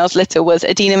listen to when I was little was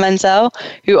Idina Menzel,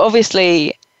 who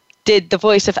obviously did the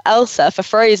voice of Elsa for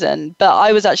Frozen, but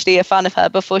I was actually a fan of her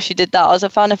before she did that. I was a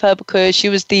fan of her because she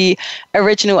was the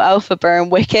original Elphaba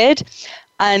in Wicked.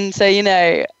 And so,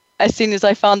 as soon as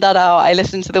I found that out, I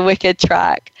listened to the Wicked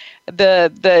track,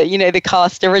 the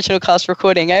original cast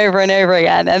recording over and over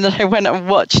again, and then I went and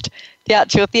watched the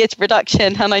actual theatre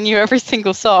production, and I knew every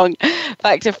single song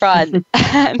back to front.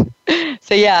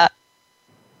 So yeah.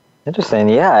 Interesting,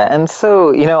 yeah. And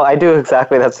so, I do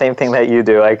exactly that same thing that you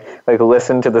do, like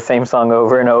listen to the same song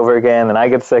over and over again, then I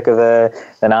get sick of it,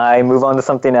 then I move on to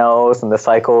something else, and the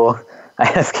cycle,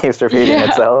 I guess, keeps repeating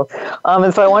itself.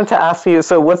 And so I wanted to ask you,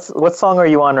 so what song are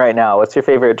you on right now? What's your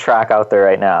favorite track out there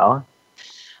right now?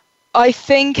 I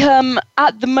think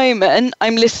at the moment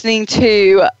I'm listening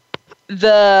to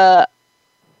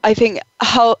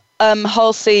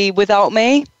Halsey Without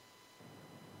Me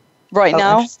right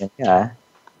now. Yeah.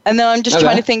 And then I'm just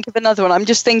trying to think of another one. I'm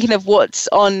just thinking of what's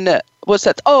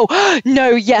that? Oh,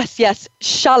 no, yes.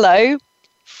 Shallow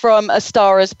from A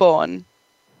Star Is Born.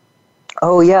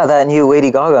 Oh, yeah, that new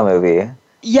Lady Gaga movie.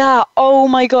 Yeah, oh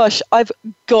my gosh, I've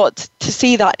got to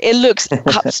see that. It looks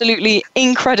absolutely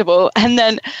incredible. And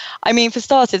then, I mean, for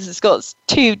starters, it's got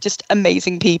 2 just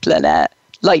amazing people in it,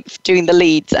 like doing the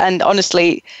leads. And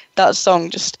honestly, that song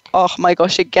just, oh my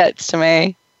gosh, it gets to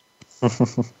me.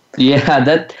 Yeah,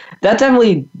 that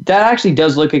actually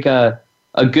does look like a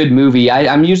good movie.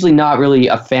 I'm usually not really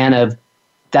a fan of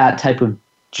that type of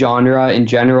genre in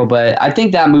general, but I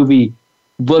think that movie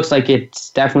looks like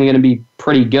it's definitely going to be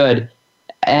pretty good.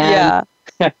 And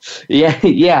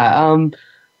yeah.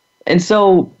 And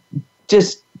so,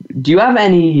 just, do you have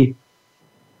any?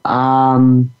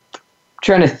 Trying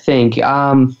to think.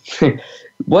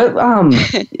 What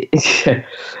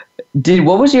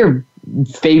was your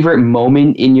favorite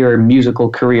moment in your musical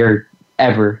career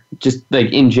ever? Just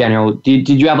like in general, did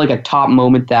you have like a top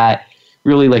moment that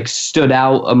really like stood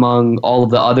out among all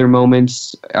of the other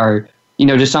moments, or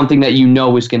just something that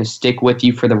is going to stick with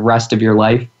you for the rest of your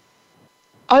life?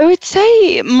 I would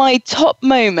say my top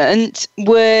moment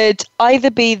would either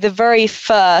be the very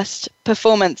first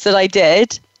performance that I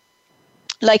did,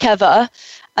 like ever,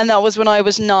 and that was when I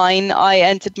was 9. I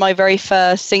entered my very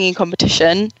first singing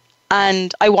competition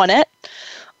and I won it.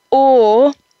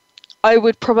 Or I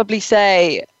would probably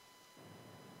say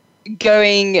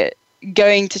going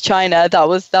to China. That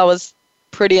was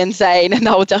pretty insane, and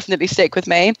that will definitely stick with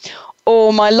me.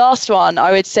 Or my last one,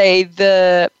 I would say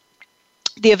the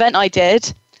event I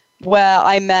did where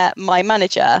I met my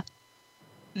manager.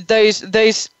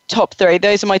 Those top 3.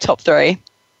 Those are my top 3.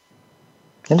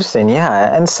 Interesting,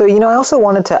 yeah. And so, I also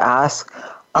wanted to ask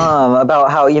about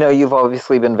how, you've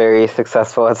obviously been very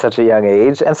successful at such a young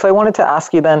age. And so I wanted to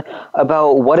ask you then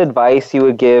about what advice you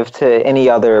would give to any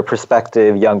other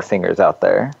prospective young singers out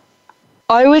there.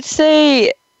 I would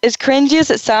say, as cringy as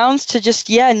it sounds, to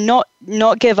just, not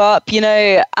give up,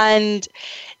 and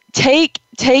take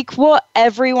what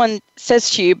everyone says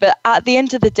to you, but at the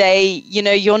end of the day,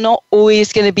 you're not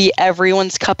always going to be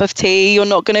everyone's cup of tea. You're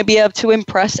not going to be able to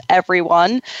impress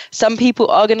everyone. Some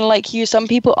people are going to like you, some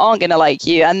people aren't going to like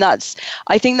you, and I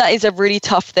think that is a really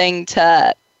tough thing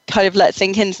to kind of let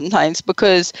sink in sometimes,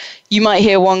 because you might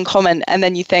hear one comment and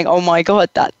then you think, oh my god,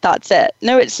 that's it.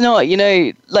 No, it's not.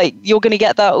 Like, you're going to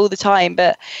get that all the time.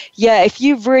 But yeah, if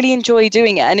you really enjoy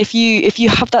doing it, and if you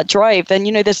have that drive, then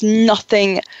there's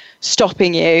nothing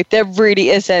stopping you. There really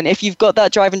isn't. If you've got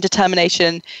that drive and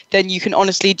determination, then you can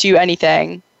honestly do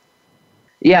anything.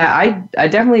 Yeah, I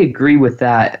definitely agree with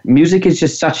that. Music is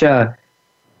just such a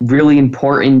really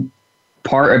important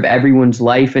part of everyone's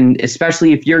life, and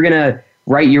especially if you're gonna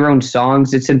write your own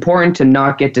songs, it's important to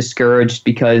not get discouraged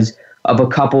because of a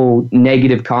couple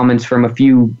negative comments from a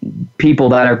few people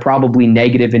that are probably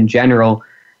negative in general.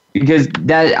 Because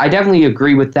that, I definitely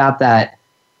agree with that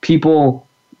people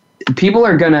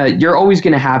are you're always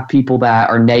gonna have people that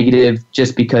are negative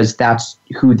just because that's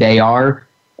who they are.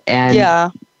 And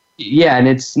and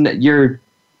it's your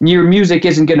music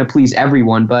isn't gonna please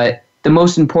everyone, but the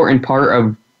most important part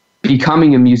of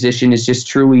becoming a musician is just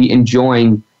truly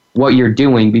enjoying what you're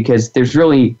doing, because there's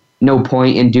really no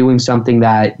point in doing something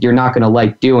that you're not going to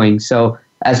like doing. So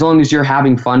as long as you're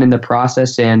having fun in the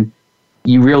process and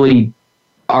you really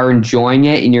are enjoying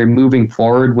it and you're moving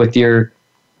forward with your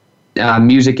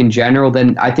music in general,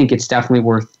 then I think it's definitely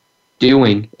worth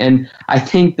doing. And I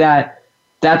think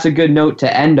that's a good note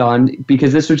to end on,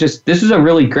 because this was a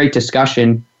really great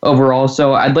discussion overall.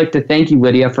 So I'd like to thank you,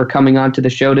 Lydia, for coming on to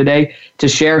the show today to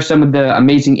share some of the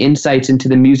amazing insights into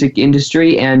the music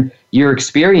industry and your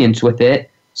experience with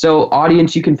it. So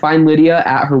audience, you can find Lydia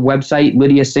at her website,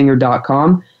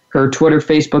 lydiasinger.com, her Twitter,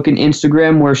 Facebook, and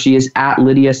Instagram, where she is at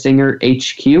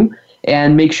lydiasingerhq.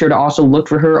 And make sure to also look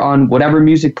for her on whatever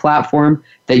music platform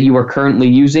that you are currently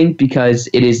using, because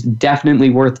it is definitely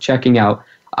worth checking out.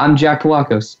 I'm Jack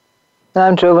Kalakos.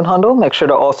 I'm Jovan Hundal. Make sure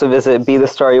to also visit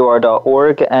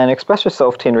BeTheStarYouAre.org and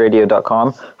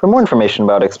ExpressYourselfTeenRadio.com for more information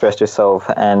about Express Yourself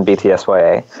and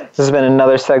BTSYA. This has been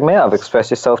another segment of Express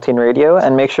Yourself Teen Radio,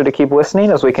 and make sure to keep listening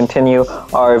as we continue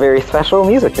our very special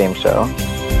music-themed show.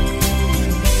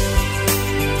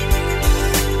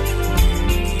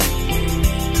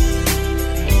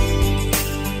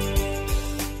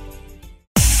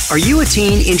 Are you a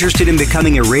teen interested in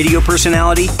becoming a radio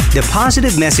personality? The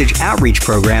Positive Message Outreach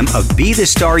Program of Be the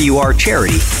Star You Are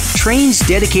charity trains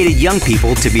dedicated young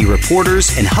people to be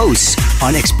reporters and hosts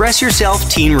on Express Yourself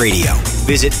Teen Radio.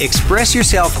 Visit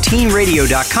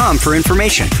ExpressYourselfTeenRadio.com for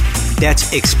information.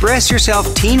 That's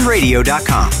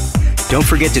ExpressYourselfTeenRadio.com. Don't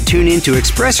forget to tune in to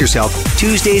Express Yourself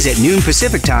Tuesdays at noon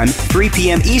Pacific Time, 3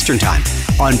 p.m. Eastern Time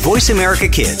on Voice America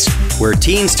Kids, where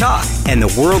teens talk and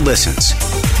the world listens.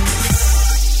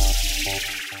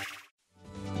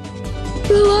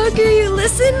 The longer you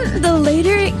listen, the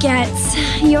later it gets.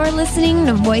 You're listening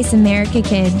to Voice America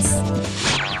Kids.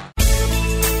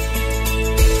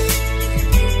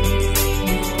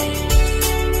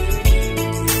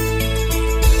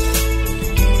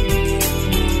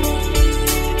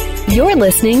 You're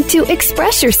listening to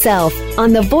Express Yourself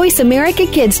on the Voice America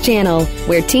Kids channel,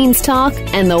 where teens talk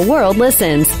and the world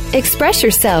listens. Express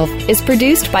Yourself is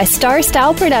produced by Star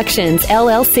Style Productions,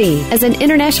 LLC, as an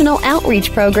international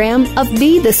outreach program of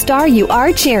Be the Star You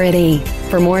Are charity.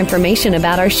 For more information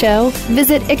about our show,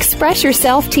 visit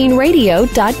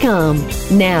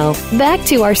expressyourselfteenradio.com. Now, back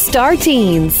to our star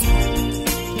teens.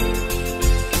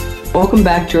 Welcome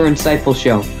back to our insightful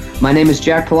show. My name is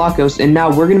Jack Palakos, and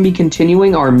now we're going to be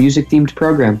continuing our music-themed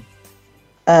program.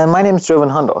 And my name is Jovan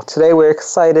Hundal. Today we're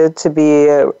excited to be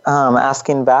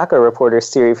asking back our reporter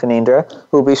Siri Fanindra,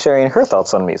 who will be sharing her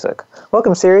thoughts on music.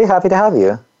 Welcome, Siri. Happy to have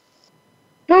you.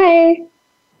 Hi.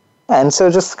 And so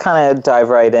just kind of dive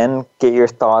right in, get your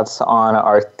thoughts on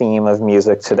our theme of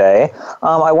music today.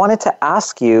 I wanted to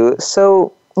ask you,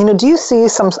 so, do you see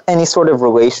any sort of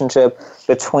relationship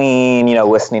between,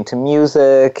 listening to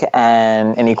music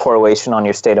and any correlation on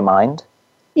your state of mind?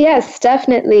 Yes,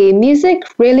 definitely. Music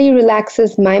really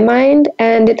relaxes my mind,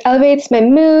 and it elevates my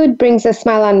mood, brings a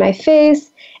smile on my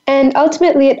face, and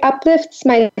ultimately it uplifts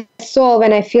my soul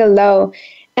when I feel low.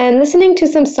 And listening to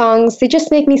some songs, they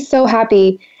just make me so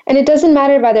happy. And it doesn't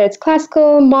matter whether it's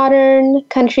classical, modern,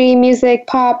 country, music,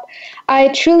 pop. I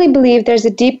truly believe there's a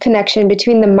deep connection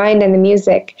between the mind and the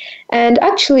music. And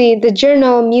actually, the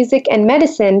journal Music and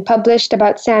Medicine published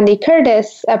about Sandy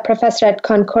Curtis, a professor at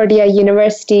Concordia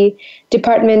University,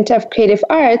 Department of Creative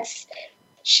Arts,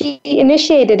 she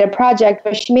initiated a project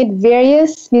where she made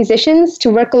various musicians to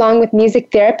work along with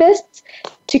music therapists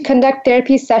to conduct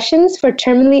therapy sessions for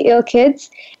terminally ill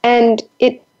kids, and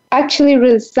it actually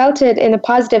resulted in a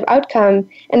positive outcome,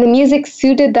 and the music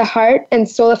suited the heart and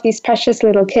soul of these precious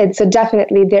little kids. So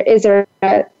definitely there is a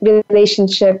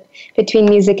relationship between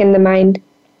music and the mind.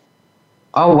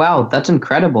 Oh, wow, that's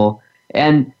incredible.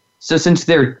 And so since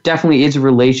there definitely is a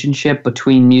relationship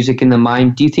between music and the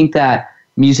mind, do you think that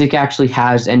music actually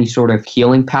has any sort of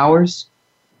healing powers?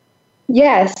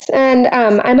 Yes, and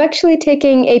I'm actually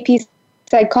taking AP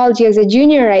psychology as a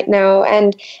junior right now,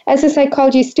 and as a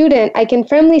psychology student, I can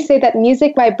firmly say that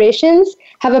music vibrations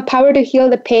have a power to heal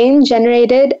the pain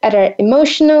generated at our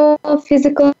emotional,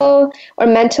 physical, or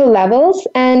mental levels,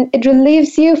 and it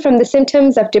relieves you from the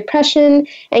symptoms of depression,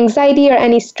 anxiety, or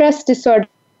any stress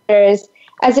disorders,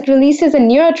 as it releases a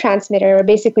neurotransmitter, or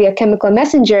basically a chemical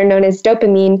messenger known as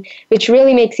dopamine, which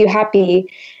really makes you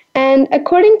happy. And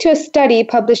according to a study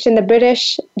published in the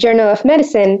British Journal of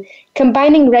Medicine,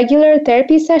 combining regular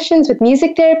therapy sessions with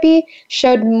music therapy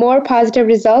showed more positive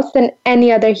results than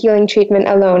any other healing treatment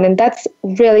alone, and that's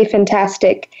really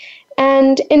fantastic.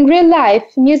 And in real life,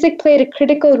 music played a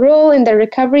critical role in the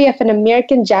recovery of an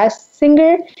American jazz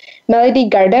singer, Melody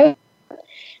Gardot.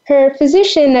 Her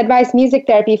physician advised music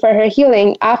therapy for her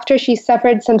healing after she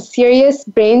suffered some serious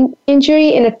brain injury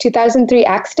in a 2003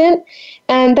 accident,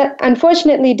 and that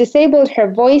unfortunately disabled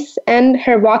her voice and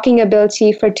her walking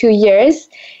ability for 2 years.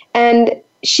 And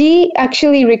she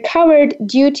actually recovered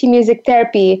due to music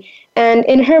therapy. And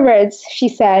in her words, she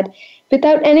said,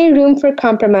 "Without any room for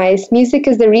compromise, music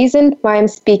is the reason why I'm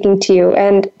speaking to you."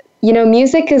 And,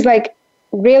 music is like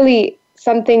really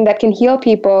something that can heal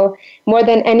people more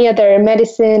than any other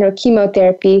medicine or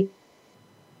chemotherapy.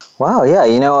 Wow, yeah,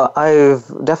 I've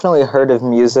definitely heard of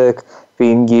music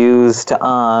being used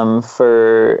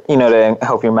for, to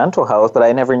help your mental health, but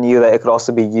I never knew that it could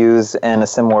also be used in a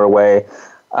similar way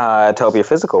to help your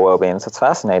physical well-being. So it's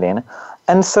fascinating.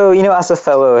 And so, as a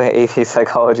fellow AP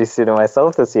psychology student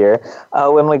myself this year,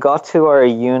 when we got to our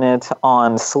unit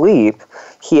on sleep,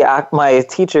 my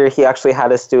teacher actually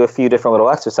had us do a few different little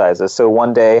exercises. So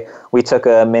one day we took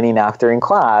a mini nap during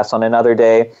class. On another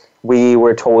day, we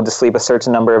were told to sleep a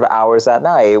certain number of hours at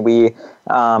night.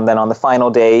 Then on the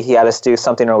final day, he had us do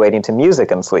something relating to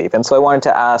music and sleep. And so I wanted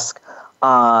to ask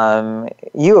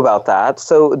you about that.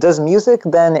 So does music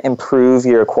then improve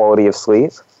your quality of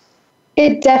sleep?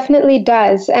 It definitely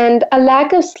does. And a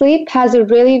lack of sleep has a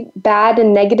really bad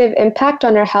and negative impact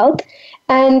on our health.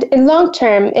 And in long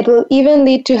term, it will even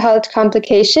lead to health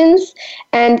complications.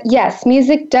 And yes,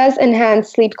 music does enhance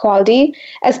sleep quality,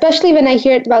 especially when I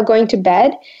hear it while going to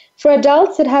bed. For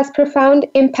adults, it has profound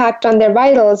impact on their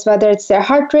vitals, whether it's their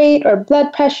heart rate or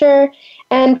blood pressure.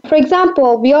 And for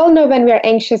example, we all know when we are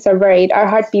anxious or worried, our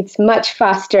heart beats much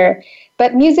faster.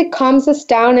 but music calms us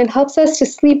down and helps us to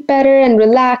sleep better and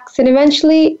relax and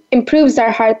eventually improves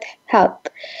our heart health.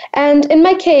 And in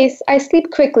my case, I sleep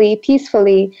quickly,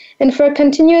 peacefully, and for a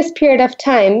continuous period of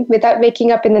time without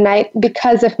waking up in the night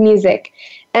because of music.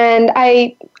 And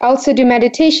I also do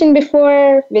meditation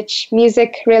before, which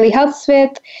music really helps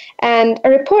with. And a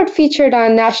report featured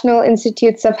on National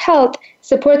Institutes of Health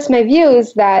supports my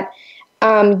views that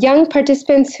young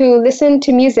participants who listened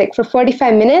to music for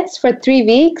 45 minutes for 3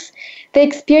 weeks, they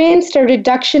experienced a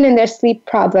reduction in their sleep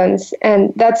problems,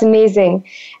 and that's amazing.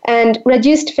 And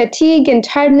reduced fatigue and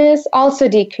tiredness also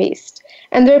decreased.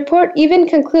 And the report even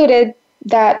concluded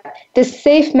that this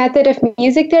safe method of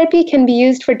music therapy can be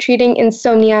used for treating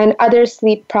insomnia and other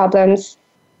sleep problems.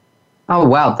 Oh,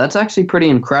 wow. That's actually pretty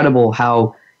incredible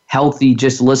how healthy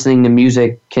just listening to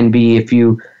music can be if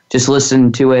you just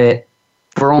listen to it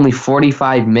for only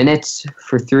 45 minutes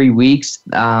for 3 weeks.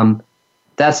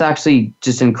 That's actually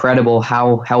just incredible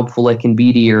how helpful it can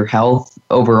be to your health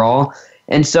overall.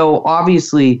 And so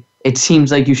obviously it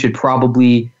seems like you should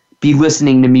probably be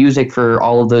listening to music for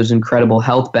all of those incredible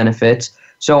health benefits.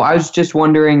 So I was just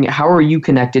wondering, how are you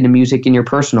connected to music in your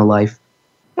personal life?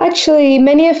 Actually,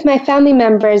 many of my family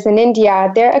members in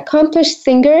India, they're accomplished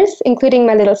singers, including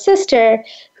my little sister,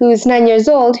 who's 9 years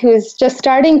old, who's just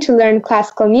starting to learn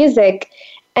classical music.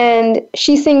 And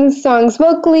she sings songs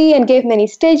vocally and gave many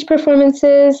stage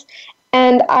performances.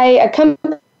 And I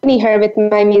accompany her with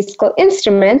my musical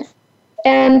instruments.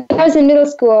 And when I was in middle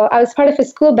school, I was part of a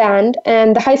school band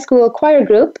and the high school choir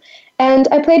group. And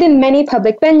I played in many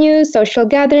public venues, social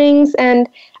gatherings, and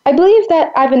I believe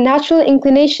that I have a natural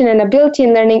inclination and ability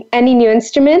in learning any new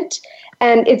instrument.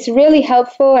 And it's really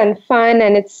helpful and fun,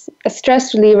 and it's a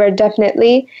stress reliever,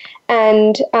 definitely.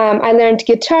 And I learned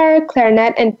guitar,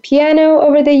 clarinet, and piano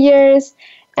over the years.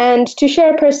 And to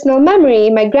share a personal memory,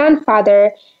 my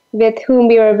grandfather, with whom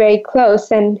we were very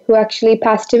close and who actually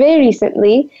passed away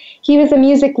recently, he was a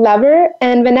music lover,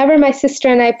 and whenever my sister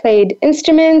and I played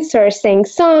instruments or sang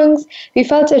songs, we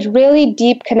felt a really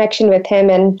deep connection with him.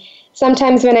 And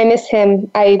sometimes when I miss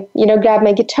him, I, grab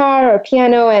my guitar or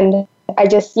piano and I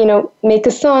just, make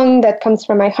a song that comes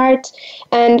from my heart.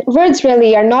 And words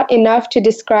really are not enough to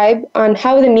describe on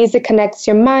how the music connects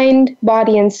your mind,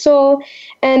 body, and soul.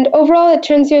 And overall, it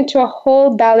turns you into a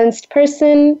whole balanced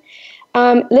person.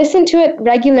 Listen to it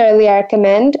regularly, I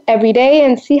recommend, every day,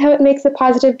 and see how it makes a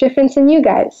positive difference in you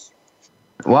guys.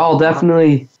 Well, I'll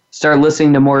definitely start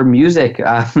listening to more music.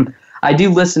 I do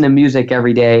listen to music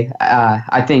every day.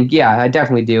 I think, I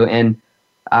definitely do. And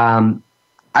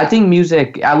I think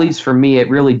music, at least for me, it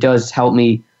really does help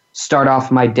me start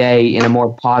off my day in a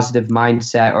more positive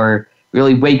mindset, or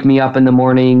really wake me up in the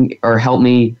morning, or help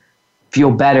me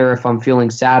feel better if I'm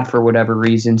feeling sad for whatever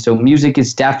reason. So music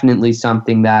is definitely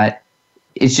something that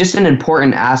it's just an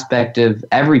important aspect of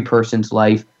every person's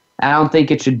life. I don't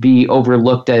think it should be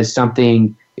overlooked as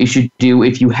something you should do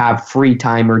if you have free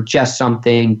time, or just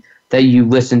something that you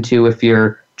listen to if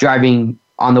you're driving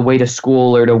on the way to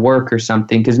school or to work or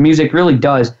something, because music really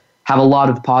does have a lot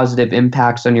of positive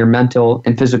impacts on your mental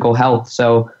and physical health.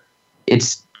 So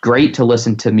it's great to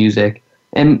listen to music.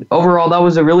 And overall, that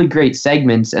was a really great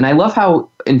segment. And I love how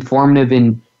informative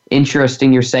and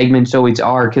interesting your segments always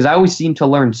are, because I always seem to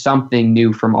learn something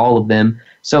new from all of them.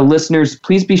 So listeners,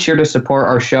 please be sure to support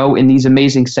our show in these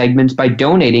amazing segments by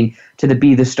donating to the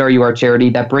Be the Star You Are charity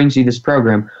that brings you this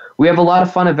program. We have a lot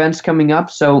of fun events coming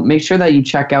up, so make sure that you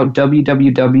check out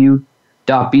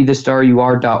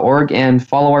www.bethestarur.org and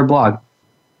follow our blog.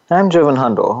 I'm Jovan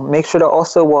Hundal. Make sure to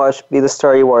also watch Be the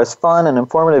Star You Are's fun and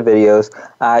informative videos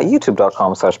at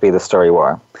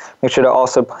youtube.com/BeTheStarYouAre. Make sure to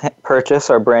also purchase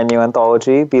our brand new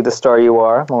anthology, Be the Star You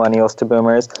Are, Millennials to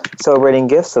Boomers, Celebrating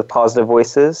Gifts of Positive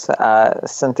Voices at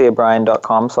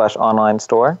CynthiaBryan.com/online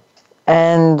store.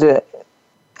 And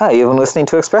you've been listening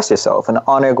to Express Yourself, an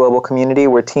on-air global community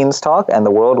where teens talk and the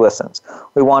world listens.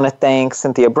 We want to thank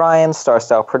Cynthia Bryan, Star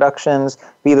Style Productions,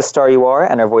 Be the Star You Are,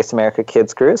 and our Voice America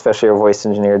Kids crew, especially our voice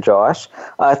engineer, Josh.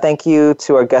 Thank you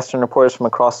to our guests and reporters from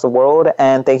across the world,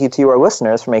 and thank you to you, our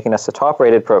listeners, for making us a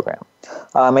top-rated program.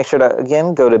 Make sure to,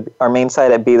 again, go to our main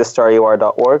site at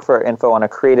BeTheStarYouAre.org for info on our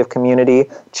creative community,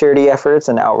 charity efforts,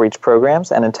 and outreach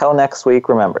programs. And until next week,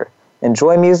 remember,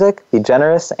 enjoy music, be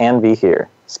generous, and be here.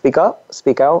 Speak up,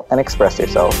 speak out, and express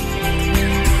yourself.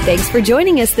 Thanks for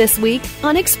joining us this week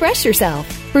on Express Yourself,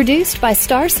 produced by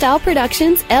Star Style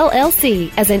Productions,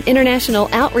 LLC, as an international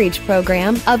outreach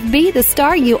program of Be the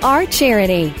Star You Are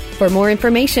charity. For more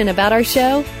information about our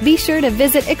show, be sure to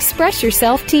visit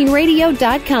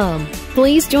ExpressYourselfTeenRadio.com.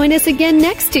 Please join us again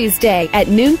next Tuesday at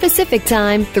noon Pacific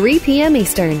Time, 3 p.m.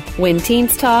 Eastern, when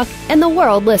teens talk and the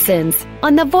world listens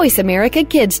on the Voice America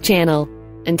Kids channel.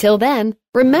 Until then,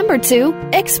 remember to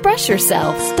express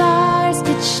yourself. Stars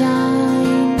could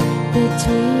shine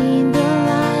between the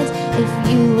lines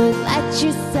if you would let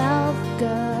yourself